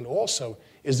 And also,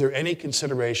 is there any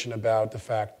consideration about the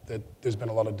fact that there's been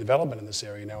a lot of development in this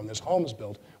area now, and there's homes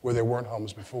built where there weren't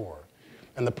homes before?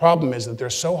 And the problem is that they're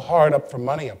so hard up for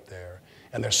money up there,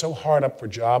 and they're so hard up for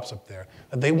jobs up there,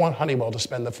 that they want Honeywell to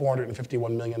spend the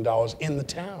 $451 million in the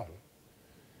town,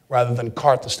 rather than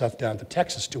cart the stuff down to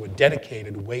Texas to a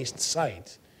dedicated waste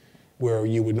site where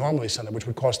you would normally send it, which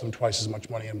would cost them twice as much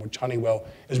money, and which Honeywell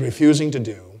is refusing to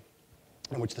do,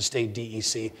 and which the state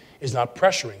DEC is not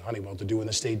pressuring Honeywell to do, and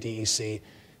the state DEC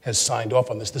has signed off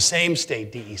on this. The same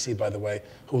state DEC, by the way,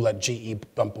 who let GE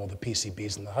bump all the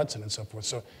PCBs in the Hudson and so forth.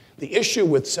 So the issue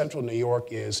with central New York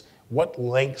is what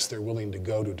lengths they're willing to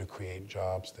go to create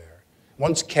jobs there.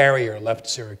 Once Carrier left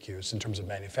Syracuse in terms of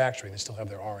manufacturing, they still have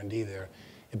their R&D there,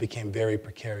 it became very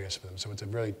precarious for them. So it's a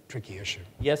really tricky issue.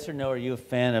 Yes or no, are you a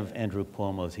fan of Andrew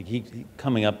Cuomo's? He keeps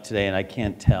coming up today, and I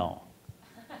can't tell.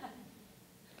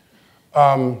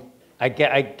 I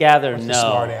gather no.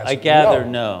 Smart answer? I gather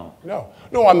no.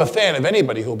 No, I'm a fan of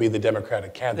anybody who'll be the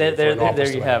Democratic candidate for an office.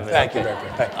 There you have it. Thank you, very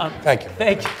much. Thank you.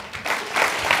 Thank you.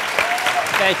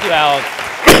 Thank you, Alex.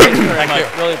 Thank you very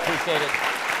much. Really appreciate it.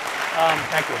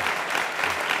 Thank you.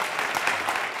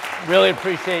 Really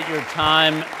appreciate your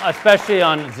time, especially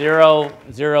on zero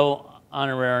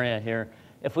honoraria here.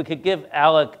 If we could give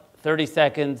Alec 30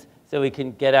 seconds so we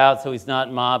can get out, so he's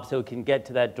not mobbed, so we can get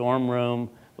to that dorm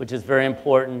room, which is very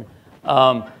important.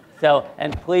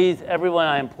 And please, everyone,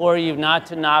 I implore you not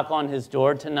to knock on his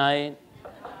door tonight,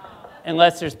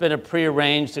 unless there's been a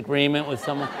prearranged agreement with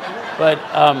someone. But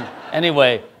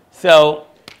anyway, so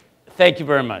thank you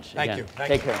very much. Thank you.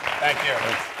 Take care. Thank you.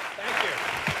 Thanks.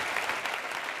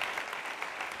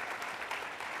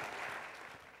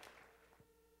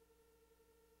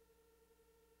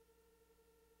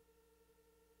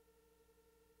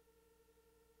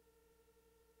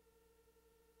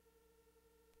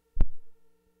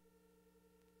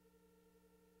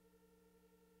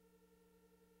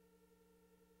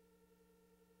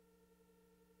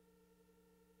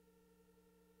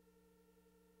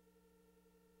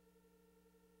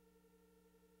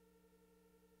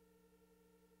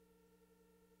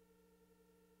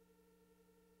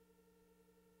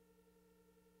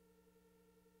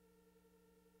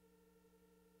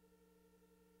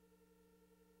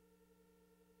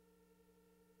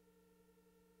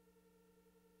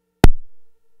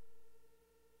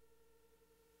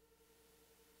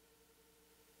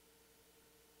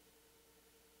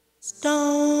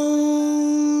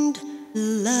 Stoned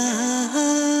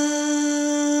love.